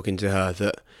when I was talking to her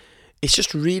that it's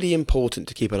just really important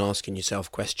to keep on asking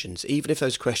yourself questions, even if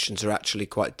those questions are actually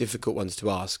quite difficult ones to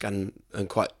ask and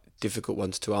quite difficult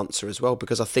ones to answer as well,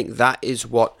 because I think that is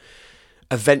what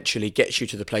eventually gets you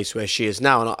to the place where she is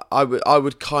now. And I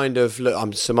would kind of, look,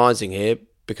 I'm surmising here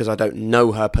because I don't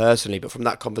know her personally, but from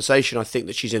that conversation, I think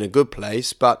that she's in a good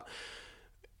place, but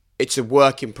it's a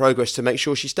work in progress to make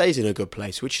sure she stays in a good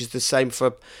place, which is the same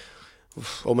for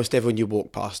almost everyone you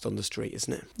walk past on the street,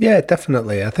 isn't it? Yeah,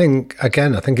 definitely. I think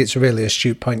it's a really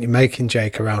astute point you're making,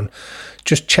 Jake, around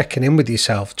just checking in with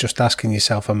yourself, just asking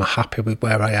yourself, am I happy with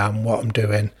where I am, what I'm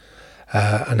doing,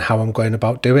 and how I'm going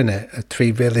about doing it?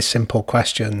 3 really simple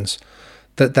questions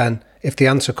that then, if the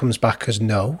answer comes back as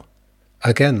no,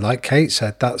 again, like Kate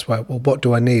said, that's where, well, what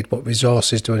do I need? What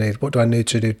resources do I need? What do I need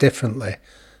to do differently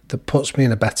that puts me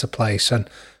in a better place? And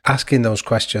asking those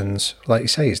questions, like you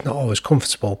say, it's not always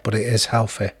comfortable, but it is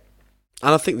healthy.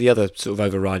 And I think the other sort of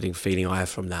overriding feeling I have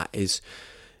from that is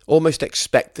almost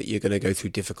expect that you're going to go through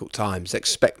difficult times.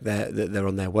 Expect that they're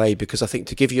on their way, because I think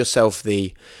to give yourself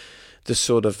the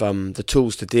sort of the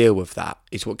tools to deal with that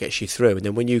is what gets you through. And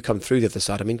then when you come through the other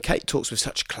side, I mean, Kate talks with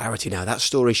such clarity now. That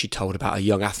story she told about a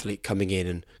young athlete coming in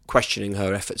and questioning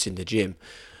her efforts in the gym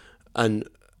and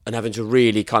having to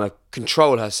really kind of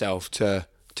control herself to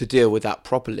deal with that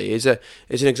properly is an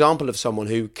example of someone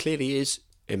who clearly is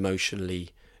emotionally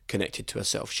connected to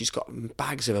herself. She's got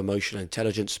bags of emotional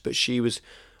intelligence, but she was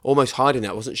almost hiding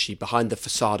that, wasn't she, behind the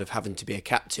facade of having to be a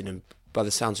captain, and by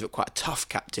the sounds of it, quite a tough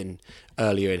captain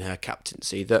earlier in her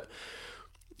captaincy. That,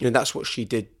 you know, that's what she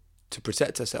did to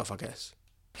protect herself, I guess.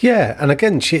 Yeah, and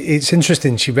again, it's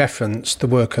interesting she referenced the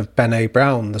work of Brené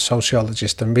Brown, the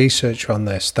sociologist and researcher on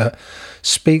this, that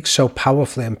speaks so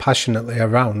powerfully and passionately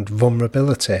around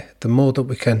vulnerability. The more that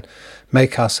we can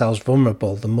make ourselves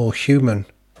vulnerable, the more human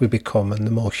we become, and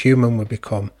the more human we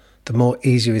become, the more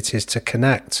easier it is to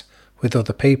connect with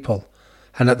other people.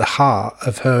 And at the heart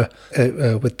of her,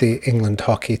 with the England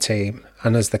hockey team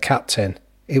and as the captain,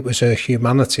 it was her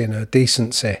humanity and her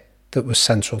decency that was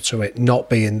central to it, not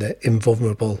being the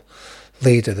invulnerable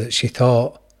leader that she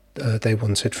thought they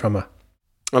wanted from her.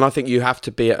 And I think you have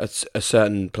to be at a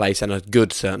certain place, and a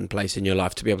good certain place in your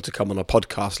life, to be able to come on a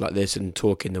podcast like this and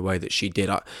talk in the way that she did.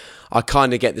 I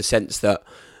kind of get the sense that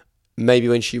maybe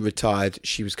when she retired,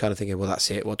 she was kind of thinking, well,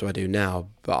 that's it, what do I do now?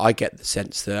 But I get the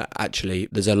sense that actually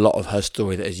there's a lot of her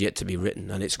story that is yet to be written,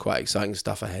 and it's quite exciting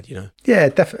stuff ahead, you know? Yeah,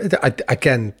 definitely.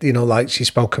 Again, you know, like she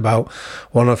spoke about,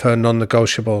 one of her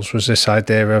non-negotiables was this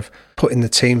idea of putting the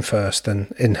team first,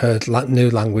 and in her new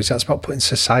language, that's about putting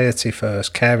society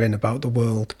first, caring about the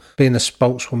world, being a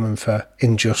spokeswoman for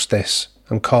injustice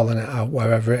and calling it out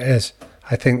wherever it is.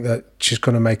 I think that she's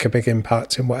going to make a big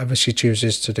impact in whatever she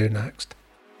chooses to do next.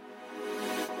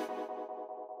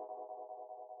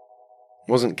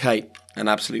 Wasn't Kate an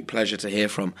absolute pleasure to hear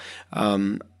from?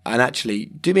 And actually,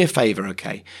 do me a favour,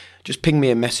 okay? Just ping me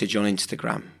a message on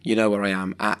Instagram. You know where I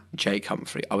am, at Jake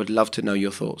Humphrey. I would love to know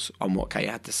your thoughts on what Kate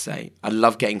had to say. I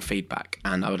love getting feedback,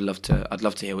 and I'd love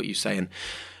to hear what you say. And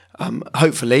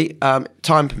hopefully,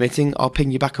 time permitting, I'll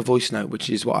ping you back a voice note, which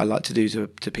is what I like to do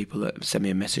to people that send me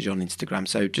a message on Instagram.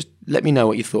 So just let me know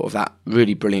what you thought of that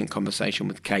really brilliant conversation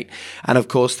with Kate. And of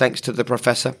course, thanks to the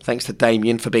professor, thanks to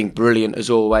Damien for being brilliant as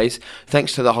always.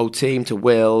 Thanks to the whole team, to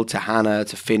Will, to Hannah,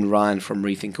 to Finn Ryan from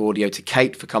Rethink Audio, to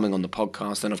Kate for coming on the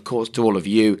podcast, and of course to all of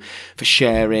you for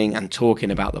sharing and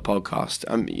talking about the podcast.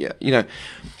 You know,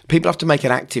 people have to make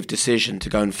an active decision to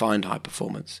go and find high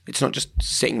performance. It's not just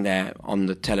sitting there on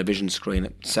the television screen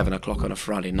at 7 o'clock on a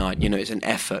Friday night. It's an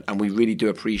effort, and we really do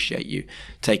appreciate you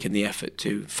taking the effort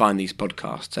to find these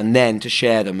podcasts and then to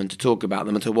share them and to talk about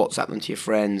them and to WhatsApp them to your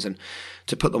friends and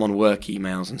to put them on work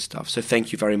emails and stuff. So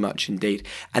thank you very much indeed.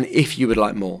 And if you would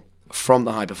like more from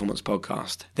the High Performance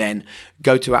Podcast, then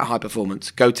go to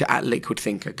 @HighPerformance, go to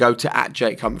 @LiquidThinker, go to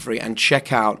 @JakeHumphrey and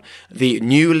check out the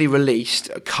newly released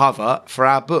cover for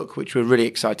our book, which we're really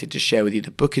excited to share with you. The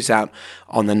book is out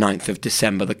on the 9th of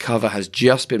December. The cover has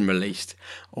just been released.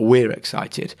 We're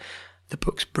excited. The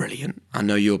book's brilliant. I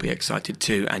know you'll be excited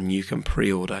too, and you can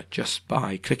pre-order just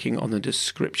by clicking on the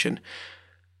description.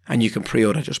 And you can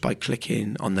pre-order just by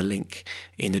clicking on the link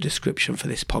in the description for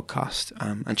this podcast,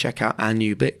 and check out our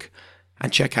new book.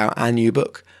 And check out our new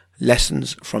book,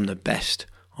 Lessons from the Best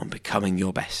on Becoming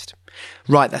Your Best.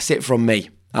 Right, that's it from me.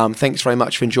 Thanks very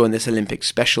much for enjoying this Olympic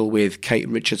special with Kate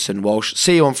Richardson-Walsh.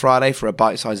 See you on Friday for a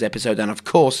bite-sized episode, and of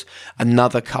course,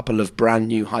 another couple of brand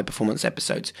new high-performance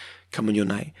episodes coming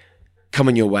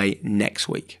your way next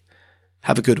week.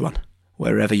 Have a good one,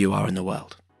 wherever you are in the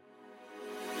world.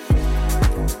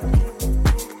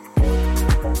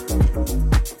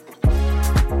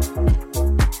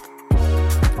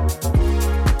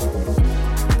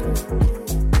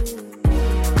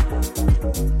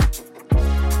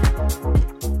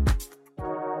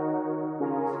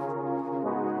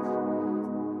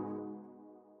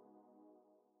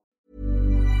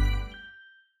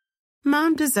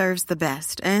 Mom deserves the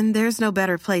best, and there's no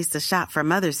better place to shop for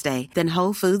Mother's Day than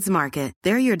Whole Foods Market.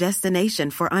 They're your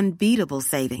destination for unbeatable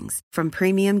savings, from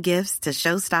premium gifts to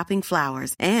show-stopping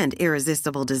flowers and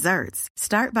irresistible desserts.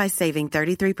 Start by saving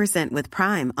 33% with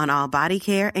Prime on all body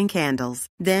care and candles.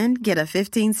 Then get a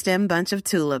 15-stem bunch of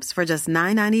tulips for just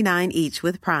 $9.99 each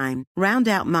with Prime. Round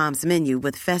out Mom's menu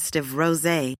with festive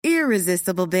rosé,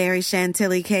 irresistible berry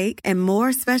chantilly cake, and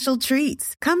more special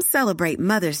treats. Come celebrate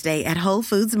Mother's Day at Whole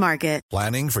Foods Market.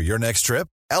 Planning for your next trip?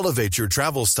 Elevate your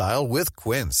travel style with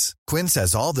Quince. Quince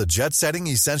has all the jet-setting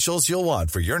essentials you'll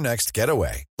want for your next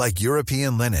getaway, like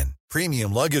European linen,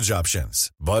 premium luggage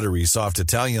options, buttery soft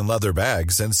Italian leather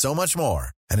bags, and so much more.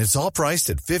 And it's all priced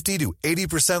at 50 to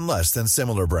 80% less than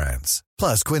similar brands.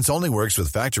 Plus, Quince only works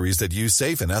with factories that use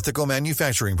safe and ethical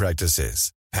manufacturing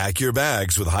practices. Pack your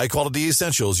bags with high-quality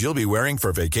essentials you'll be wearing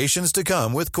for vacations to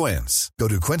come with Quince. Go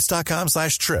to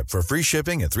quince.com/trip for free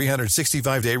shipping and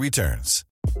 365-day returns.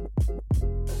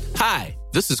 Hi,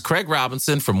 this is Craig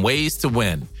Robinson from Ways to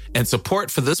Win, and support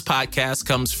for this podcast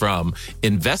comes from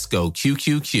Invesco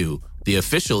QQQ, the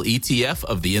official ETF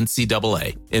of the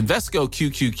NCAA. Invesco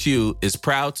QQQ is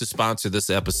proud to sponsor this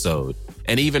episode,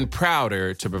 and even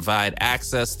prouder to provide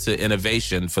access to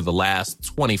innovation for the last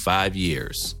 25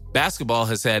 years. Basketball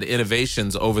has had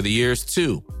innovations over the years,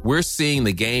 too. We're seeing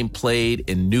the game played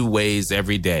in new ways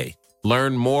every day.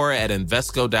 Learn more at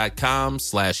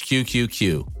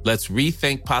Invesco.com/QQQ. Let's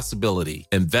rethink possibility.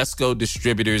 Invesco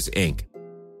Distributors, Inc.